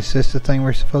thing. Is this the thing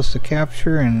we're supposed to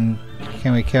capture? And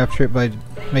can we capture it by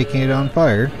making it on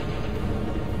fire?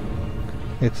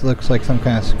 It looks like some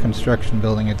kind of construction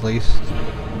building at least.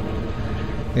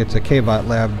 It's a K-bot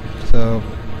lab, so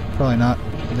probably not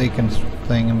the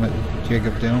thing with Jig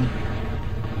of Doom.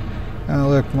 Oh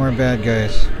look, more bad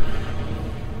guys.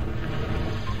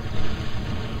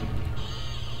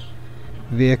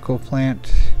 Vehicle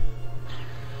plant.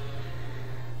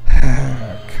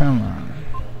 Come on.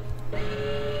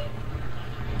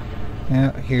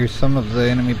 Yeah, here's some of the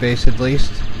enemy base at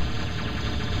least.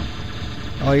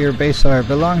 All your base are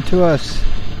belong to us.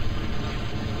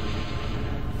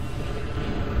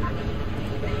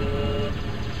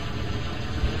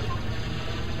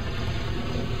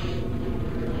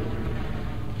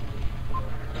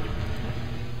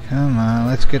 Come on,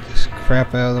 let's get this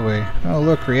crap out of the way. Oh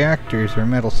look, reactors or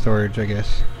metal storage, I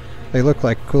guess. They look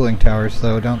like cooling towers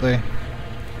though, don't they?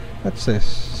 What's this?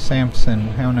 Samson,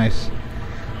 how nice.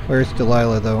 Where's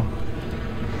Delilah though?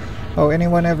 Oh,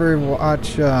 anyone ever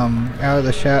watch Out of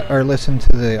the or listen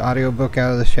to the audiobook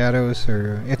Out of the Shadows?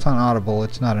 Or it's on Audible.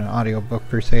 It's not an audiobook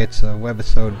per se. It's a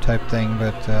webisode type thing,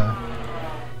 but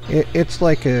it's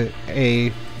like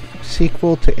a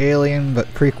sequel to Alien,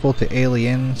 but prequel to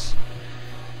Aliens.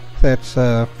 That's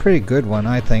a pretty good one,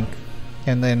 I think.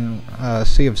 And then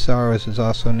Sea of Sorrows is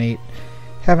also neat.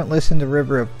 Haven't listened to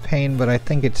River of Pain, but I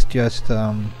think it's just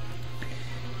gonna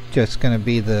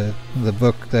be the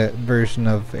book, that version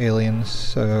of Aliens,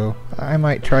 so I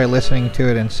might try listening to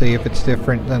it and see if it's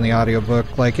different than the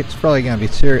audiobook. Like, it's probably gonna be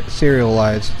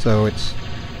serialized, so it's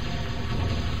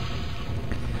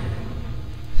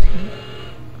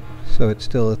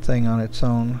still a thing on its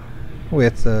own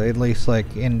with at least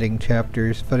like ending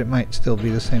chapters, but it might still be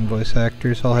the same voice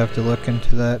actors. I'll have to look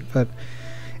into that. But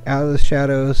Out of the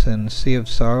Shadows and Sea of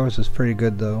Sorrows is pretty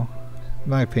good though, in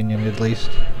my opinion at least.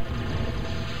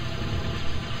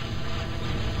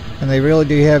 And they really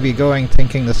do have you going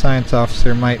thinking the science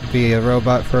officer might be a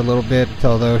robot for a little bit,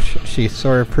 although she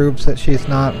sort of proves that she's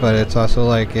not, but it's also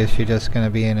like, is she just going to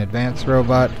be an advanced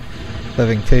robot?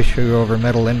 Living tissue over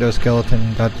metal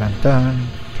endoskeleton, dun dun dun.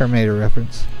 Terminator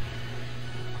reference.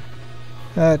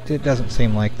 It doesn't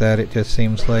seem like that, it just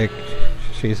seems like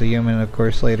she's a human, of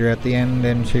course, later at the end,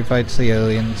 and she fights the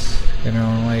aliens in her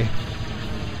own way.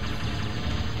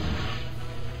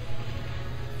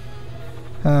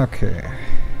 Okay.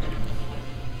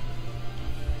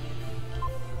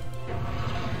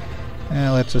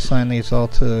 Let's assign these all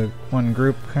to one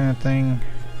group kind of thing.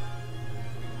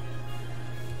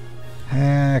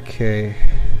 Okay.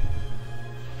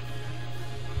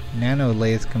 Nano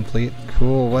lathe complete.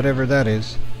 Cool, whatever that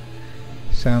is.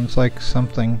 Sounds like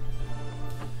something.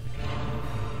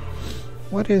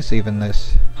 What is even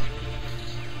this?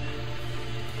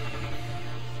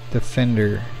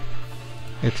 Defender.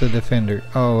 It's a defender.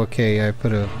 Oh, okay, I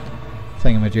put a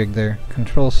thingamajig there.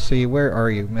 Control C, where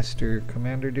are you, Mr.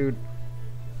 Commander Dude?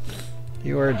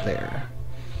 You are there.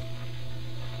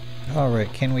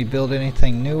 Alright, can we build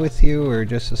anything new with you, or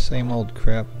just the same old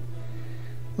crap?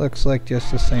 Looks like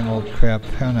just the same old crap.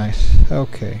 How nice.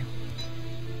 Okay.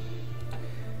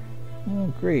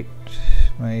 Oh, great.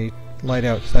 My light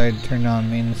outside turned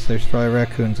on means there's probably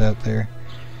raccoons out there.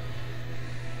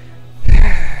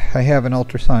 I have an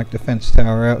ultrasonic defense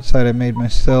tower outside I made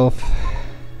myself.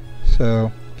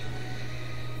 So,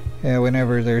 yeah,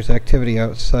 whenever there's activity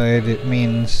outside, it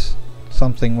means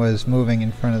something was moving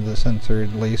in front of the sensor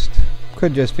at least.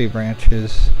 Could just be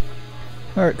branches.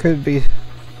 Or it could be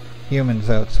humans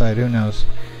outside, who knows.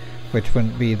 Which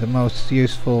wouldn't be the most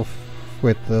useful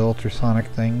with the ultrasonic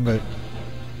thing, but...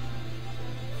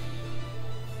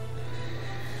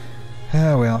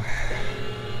 ah, well.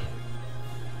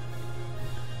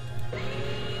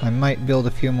 I might build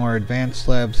a few more advanced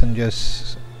labs and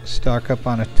just stock up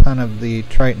on a ton of the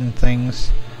Triton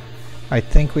things. I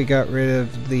think we got rid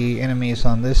of the enemies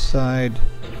on this side.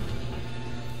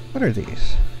 What are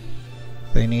these?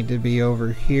 They need to be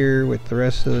over here with the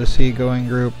rest of the seagoing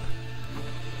group.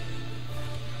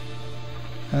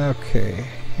 Okay,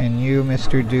 and you,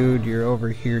 Mr. Dude, you're over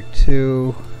here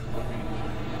too.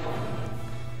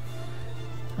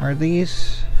 Are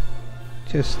these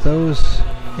just those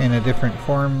in a different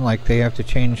form, like they have to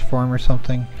change form or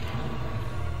something?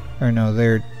 Or no,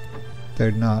 they're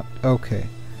not. Okay.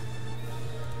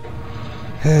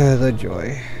 The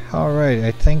joy. Alright,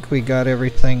 I think we got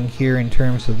everything here in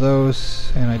terms of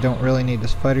those, and I don't really need the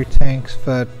spider tanks,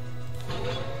 but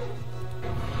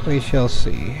we shall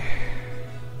see.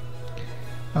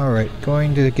 Alright,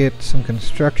 going to get some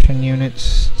construction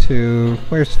units to...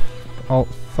 Where's Alt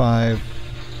 5?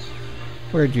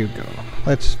 Where'd you go?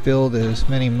 Let's build as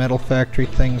many metal factory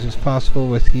things as possible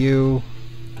with you.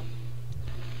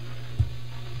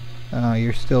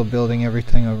 You're still building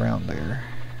everything around there.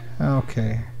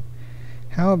 Okay.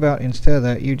 How about instead of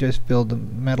that, you just build the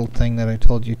metal thing that I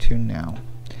told you to now.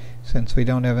 Since we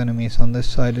don't have enemies on this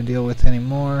side to deal with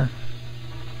anymore.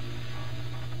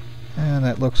 And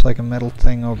that looks like a metal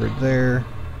thing over there.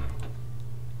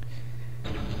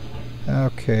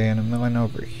 Okay, and one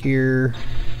over here.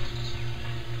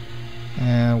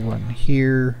 And one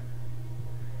here.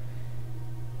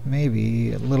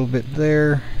 Maybe a little bit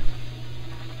there.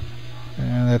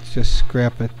 And that's just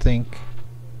scrap, I think.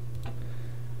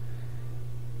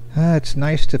 It's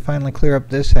nice to finally clear up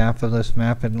this half of this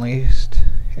map at least.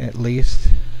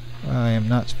 I am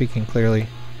not speaking clearly.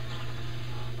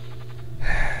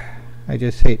 I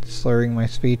just hate slurring my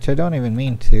speech. I don't even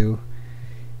mean to.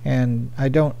 And I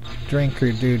don't drink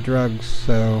or do drugs,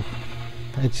 so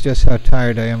it's just how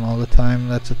tired I am all the time.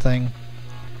 That's a thing.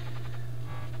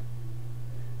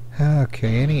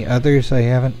 Okay, any others I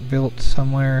haven't built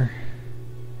somewhere?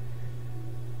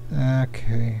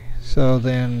 Okay, so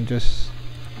then just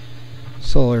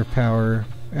solar power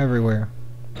everywhere.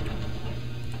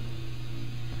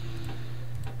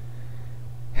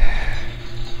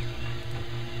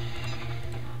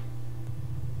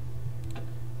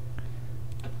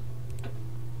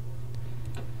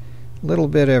 Little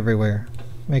bit everywhere.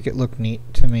 Make it look neat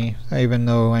to me, even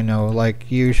though I know, like,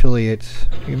 usually it's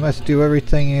you must do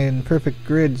everything in perfect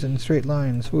grids and straight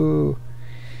lines. Woo!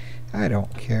 I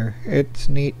don't care. It's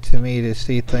neat to me to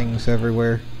see things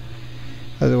everywhere.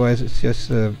 Otherwise it's just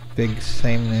a big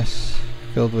sameness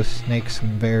filled with snakes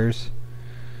and bears.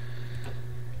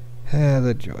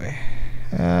 The joy.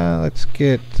 Let's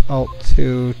get Alt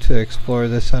 2 to explore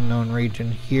this unknown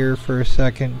region here for a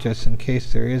second, just in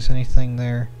case there is anything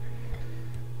there.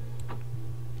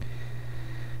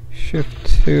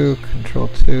 Shift 2, Control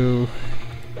 2,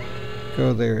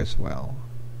 go there as well.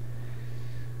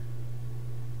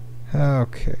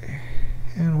 Okay,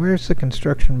 and where's the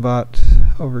construction bot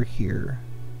over here?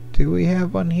 Do we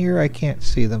have one here? I can't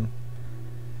see them.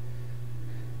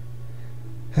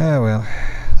 Ah well,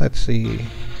 let's see.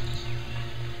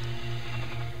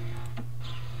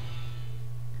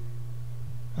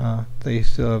 They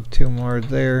still have 2 more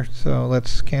there, so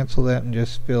let's cancel that and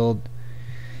just build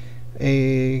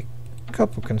a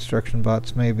couple construction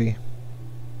bots maybe.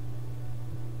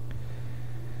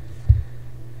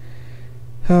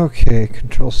 Okay,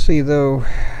 Control C though.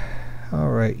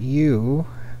 Alright, you,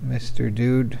 Mr.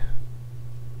 Dude,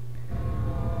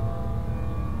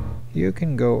 you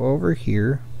can go over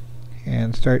here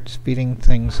and start speeding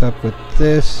things up with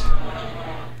this,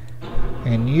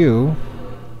 and you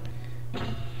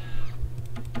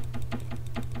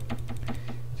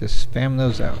just spam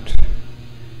those out.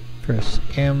 Press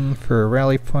M for a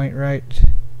rally point, right?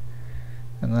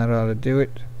 And that ought to do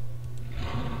it.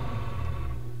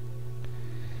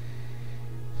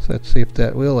 So let's see if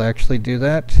that will actually do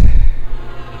that.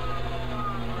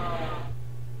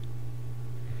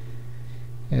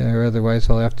 Yeah, or otherwise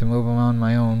I'll have to move them on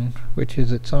my own, which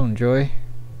is its own joy.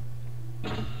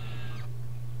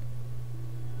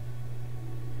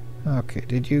 Okay,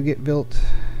 did you get built?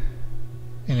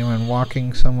 Anyone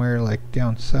walking somewhere like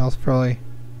down south probably?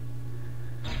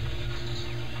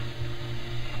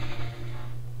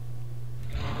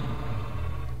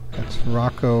 That's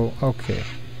Rocco. Okay.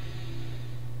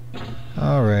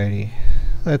 Alrighty.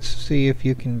 Let's see if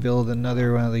you can build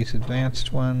another one of these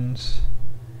advanced ones.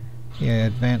 Yeah,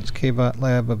 Advanced K-Bot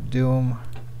Lab of Doom.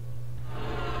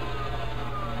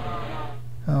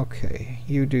 Okay,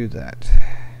 you do that.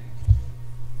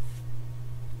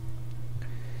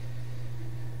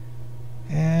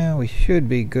 And we should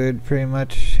be good pretty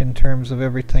much in terms of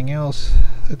everything else.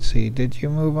 Let's see, did you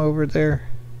move over there?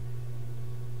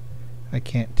 I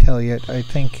can't tell yet. I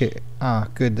think it... Ah,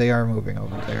 good, they are moving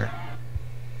over there.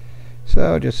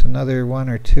 So just another 1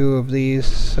 or 2 of these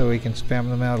so we can spam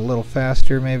them out a little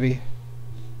faster maybe.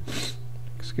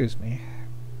 Excuse me.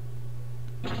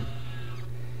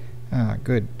 Ah,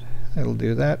 good. That'll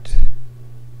do that.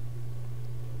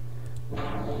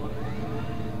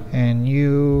 And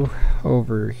you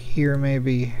over here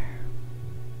maybe.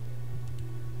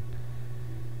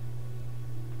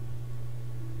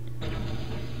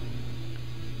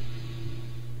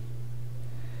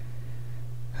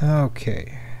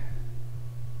 Okay.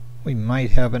 We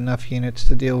might have enough units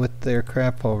to deal with their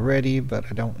crap already, but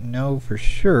I don't know for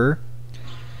sure.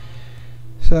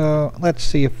 So let's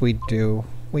see if we do.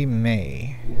 We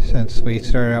may, since we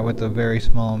started out with a very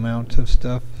small amount of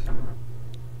stuff.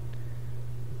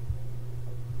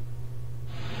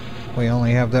 We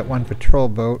only have that one patrol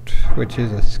boat, which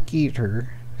is a skeeter.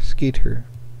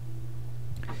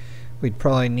 We'd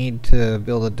probably need to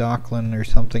build a dockland or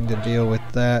something to deal with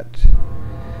that.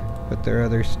 But there are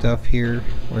other stuff here,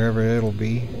 wherever it'll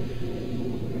be.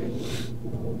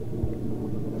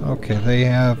 Okay, they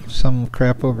have some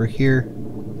crap over here.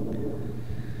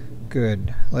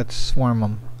 Good. Let's swarm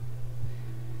them.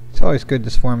 It's always good to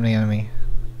swarm the enemy.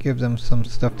 Give them some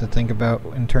stuff to think about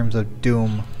in terms of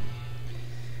doom.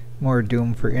 More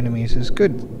doom for enemies is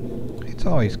good. It's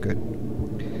always good.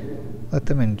 Let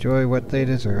them enjoy what they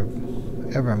deserve.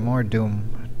 Ever more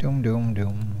doom. Doom, doom,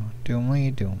 doom.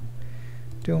 Doomly doom.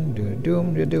 Doom, doom,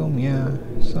 doom, doom, doom, yeah.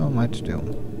 So much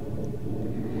doom.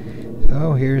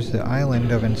 So here's the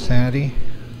island of insanity.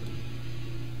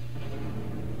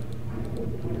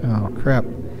 Oh crap.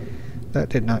 That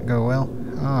did not go well.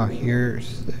 Ah,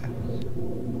 here's the...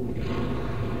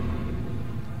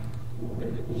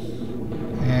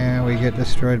 And we get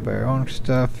destroyed by our own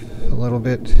stuff a little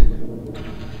bit.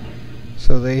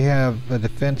 So they have a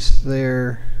defense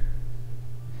there.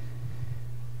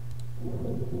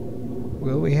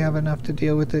 Will we have enough to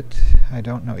deal with it? I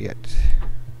don't know yet.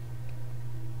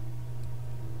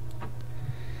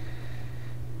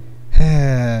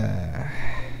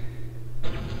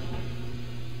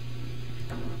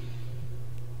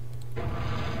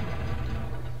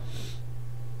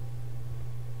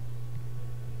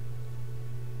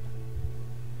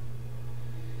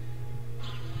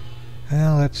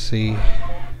 Well, let's see.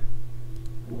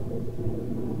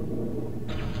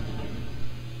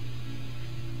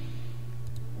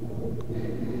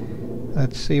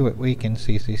 Let's see what we can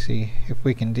CCC. If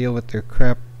we can deal with their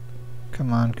crap.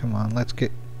 Come on, come on. Let's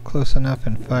get close enough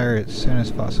and fire as soon as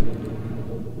possible.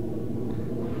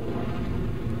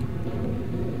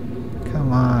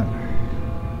 Come on.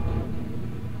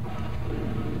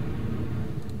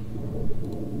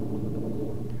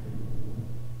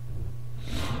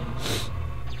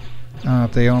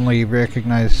 They only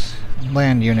recognize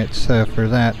land units for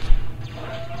that.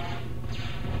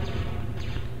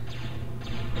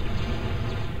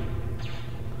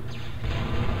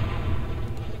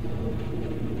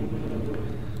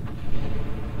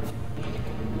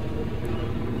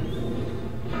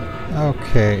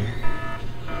 Okay.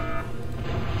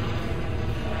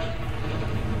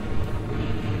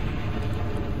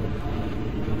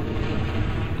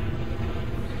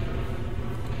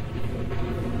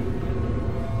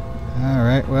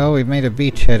 Alright, well, we've made a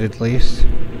beachhead at least.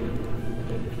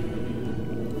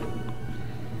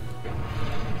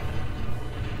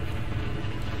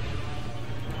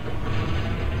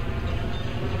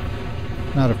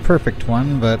 Not a perfect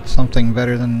one, but something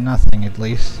better than nothing at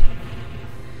least.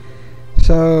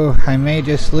 So, I may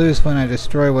just lose when I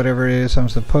destroy whatever it is I'm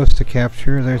supposed to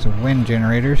capture. There's a wind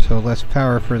generator, so less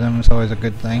power for them is always a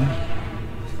good thing.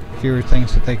 Fewer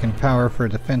things that they can power for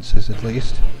defenses at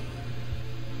least.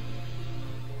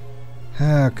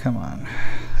 Oh, come on.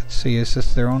 Let's see, is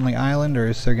this their only island, or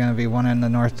is there going to be one in the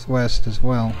northwest as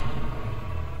well?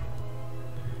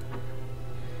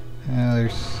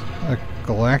 There's a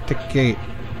galactic gate.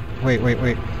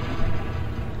 Wait.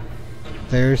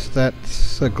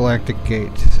 That's a galactic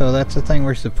gate. So that's the thing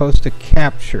we're supposed to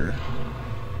capture.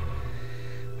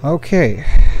 Okay.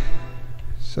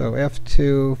 So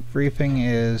F2 briefing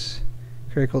is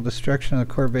critical destruction of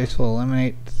the core base will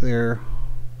eliminate their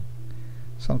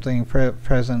something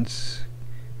presence.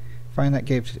 Find that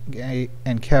gate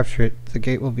and capture it. The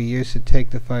gate will be used to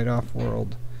take the fight off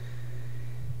world.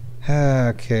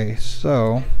 Okay,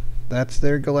 so that's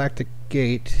their galactic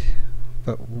gate,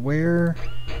 but where?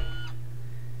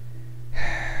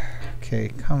 Okay,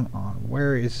 come on,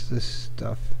 where is this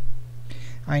stuff?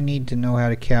 I need to know how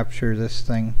to capture this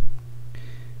thing,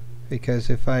 because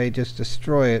if I just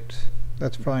destroy it,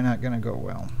 that's probably not going to go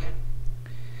well.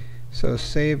 So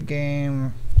save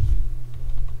game.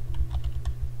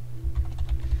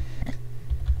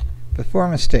 Before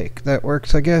mistake, that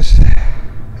works, I guess.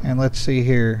 And let's see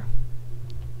here.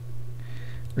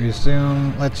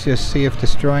 Resume. Let's just see if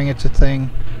destroying it's a thing.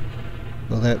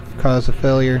 Will that cause a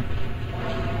failure?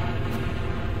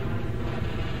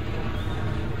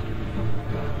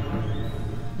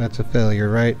 That's a failure,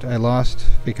 right? I lost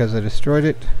because I destroyed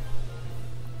it.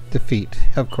 Defeat,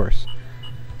 of course.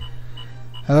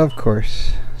 Of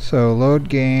course. So load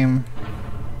game.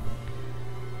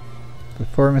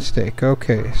 Before mistake.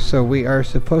 Okay, so we are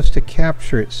supposed to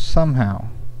capture it somehow.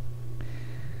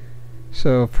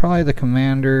 So probably the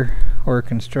commander or a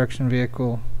construction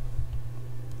vehicle.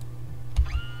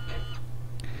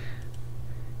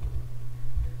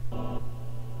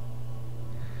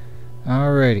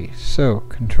 Alrighty, so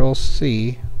Control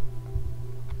C.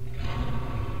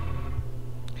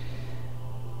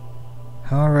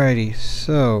 Alrighty,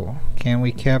 so can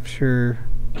we capture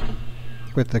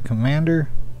with the commander?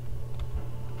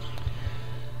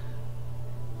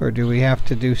 Or do we have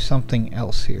to do something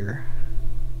else here?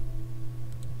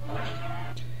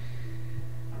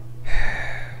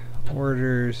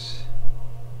 Orders.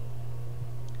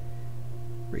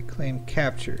 Reclaim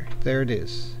capture. There it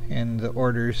is. In the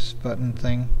orders button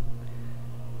thing.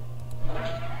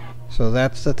 So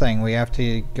that's the thing. We have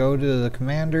to go to the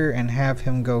commander and have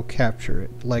him go capture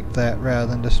it. Like that rather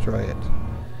than destroy it.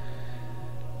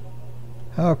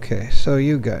 Okay, so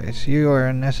you guys. You are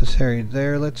unnecessary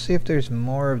there. Let's see if there's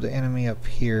more of the enemy up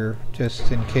here.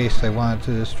 Just in case I wanted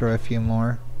to destroy a few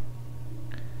more.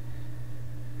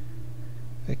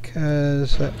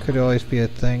 Because that could always be a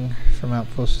thing from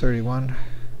Outpost 31.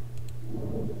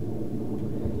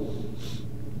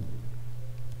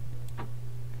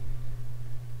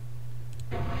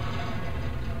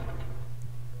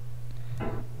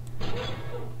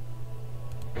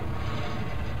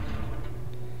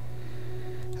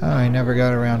 Oh, I never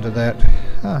got around to that.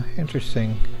 Ah,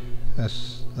 interesting.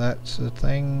 That's a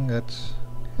thing. That's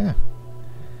yeah.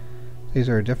 These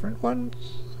are different ones,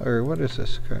 or what is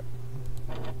this crap?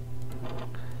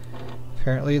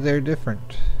 Apparently they're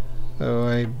different. So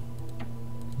I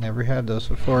never had those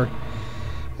before.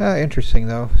 Interesting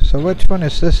though. So which one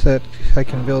is this that I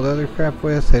can build other crap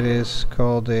with? It is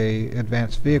called a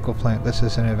advanced vehicle plant. This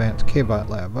is an advanced K-bot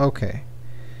lab. Okay.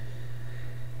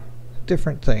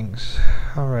 Different things.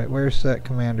 Alright, where's that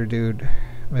commander dude?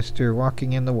 Mr.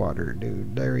 Walking in the Water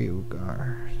dude. There you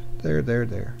are.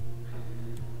 There.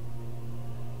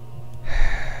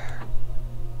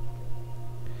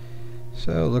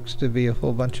 So, looks to be a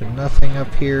whole bunch of nothing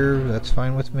up here. That's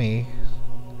fine with me.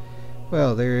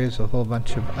 Well, there is a whole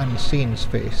bunch of unseen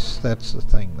space. That's the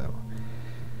thing, though.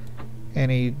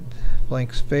 Any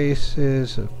blank space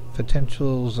is a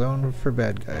potential zone for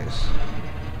bad guys.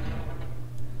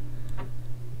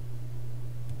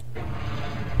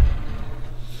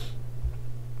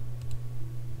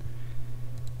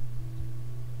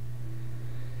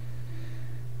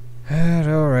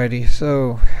 Alrighty,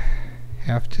 so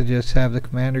have to just have the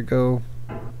commander go.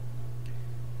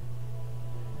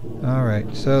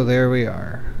 Alright, so there we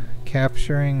are.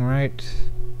 Capturing, right?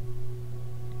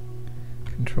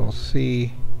 Control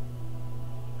C.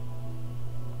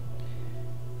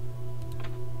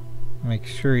 Make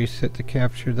sure you set to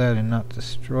capture that and not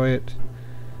destroy it.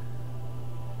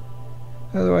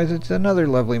 Otherwise it's another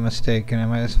lovely mistake and I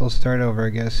might as well start over, I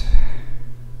guess.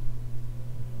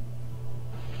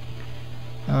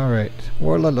 Alright,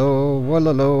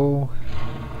 Warlalo.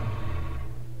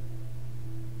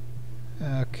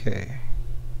 Okay.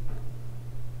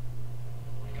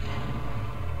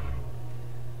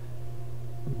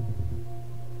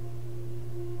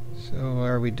 So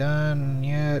are we done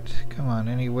yet? Come on,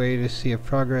 any way to see a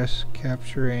progress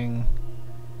capturing?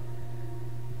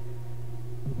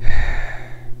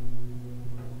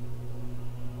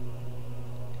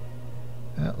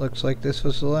 That looks like this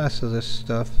was the last of this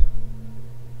stuff.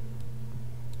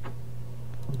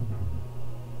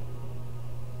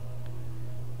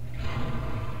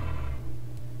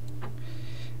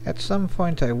 At some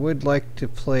point I would like to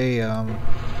play a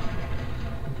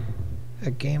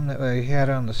game that I had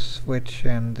on the Switch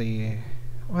and the...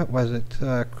 what was it?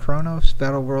 Chronos?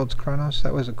 Battle Worlds Chronos?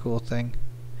 That was a cool thing.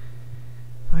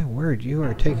 My word, you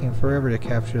are taking forever to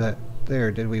capture that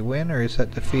there. Did we win or is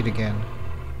that defeat again?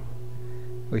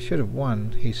 We should have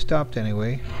won. He stopped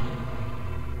anyway.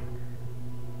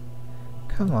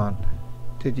 Come on.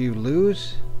 Did you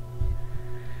lose?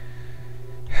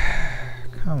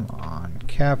 Come on,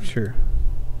 capture.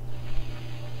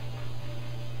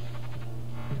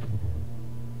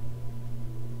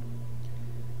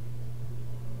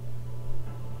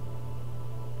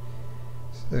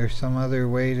 Is there some other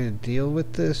way to deal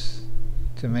with this?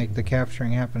 To make the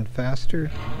capturing happen faster?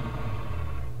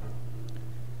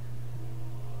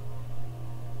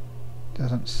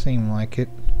 Doesn't seem like it.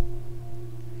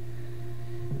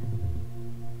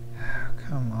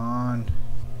 Come on.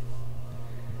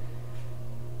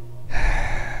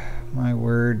 My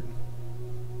word.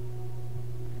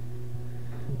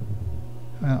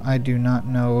 Well, I do not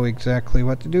know exactly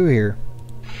what to do here.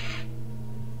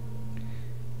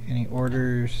 Any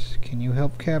orders? Can you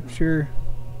help capture?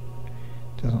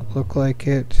 Doesn't look like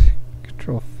it.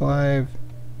 Control 5.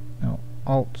 No,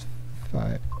 Alt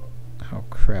 5. Oh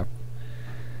crap.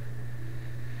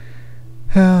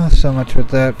 Oh, so much with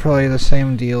that. Probably the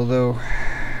same deal, though.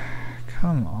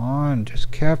 Come on,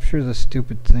 just capture the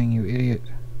stupid thing, you idiot.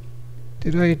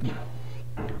 Did I...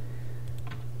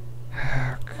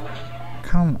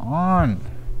 Come on.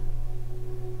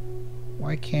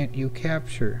 Why can't you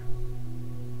capture?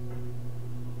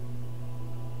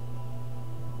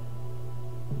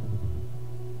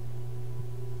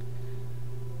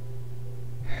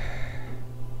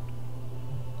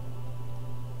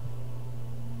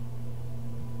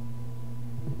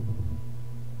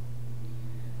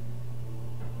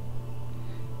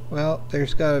 Well,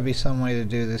 there's got to be some way to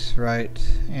do this right,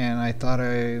 and I thought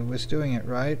I was doing it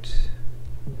right.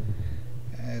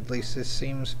 At least this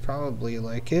seems probably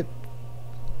like it.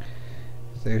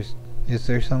 Is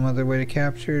there some other way to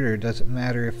capture it, or does it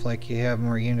matter if like you have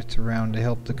more units around to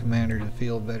help the commander to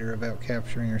feel better about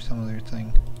capturing or some other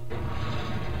thing?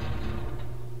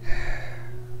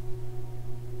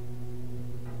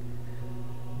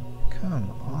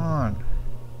 Come on.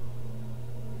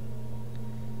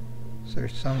 Is there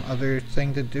some other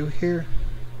thing to do here?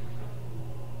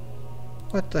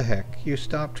 What the heck? You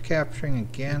stopped capturing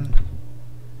again?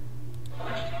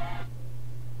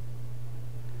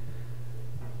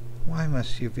 Why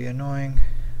must you be annoying?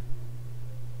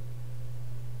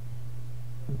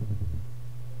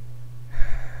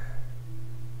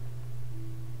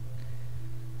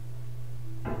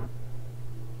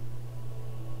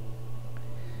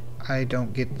 I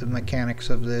don't get the mechanics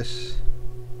of this.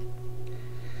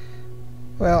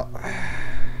 Well,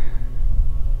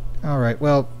 alright,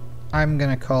 well, I'm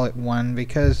gonna call it 1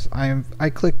 because I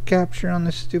clicked capture on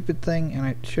this stupid thing and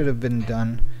it should have been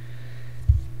done.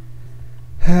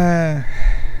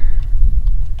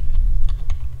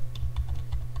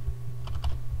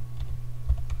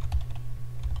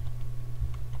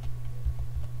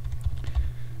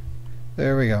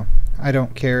 There we go. I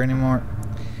don't care anymore.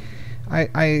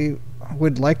 I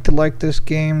would like to like this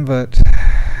game, but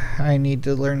I need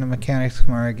to learn the mechanics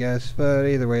more, I guess. But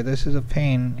either way, this is a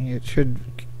pain. It should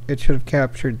have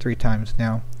captured 3 times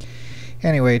now.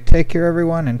 Anyway, take care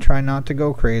everyone and try not to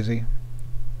go crazy.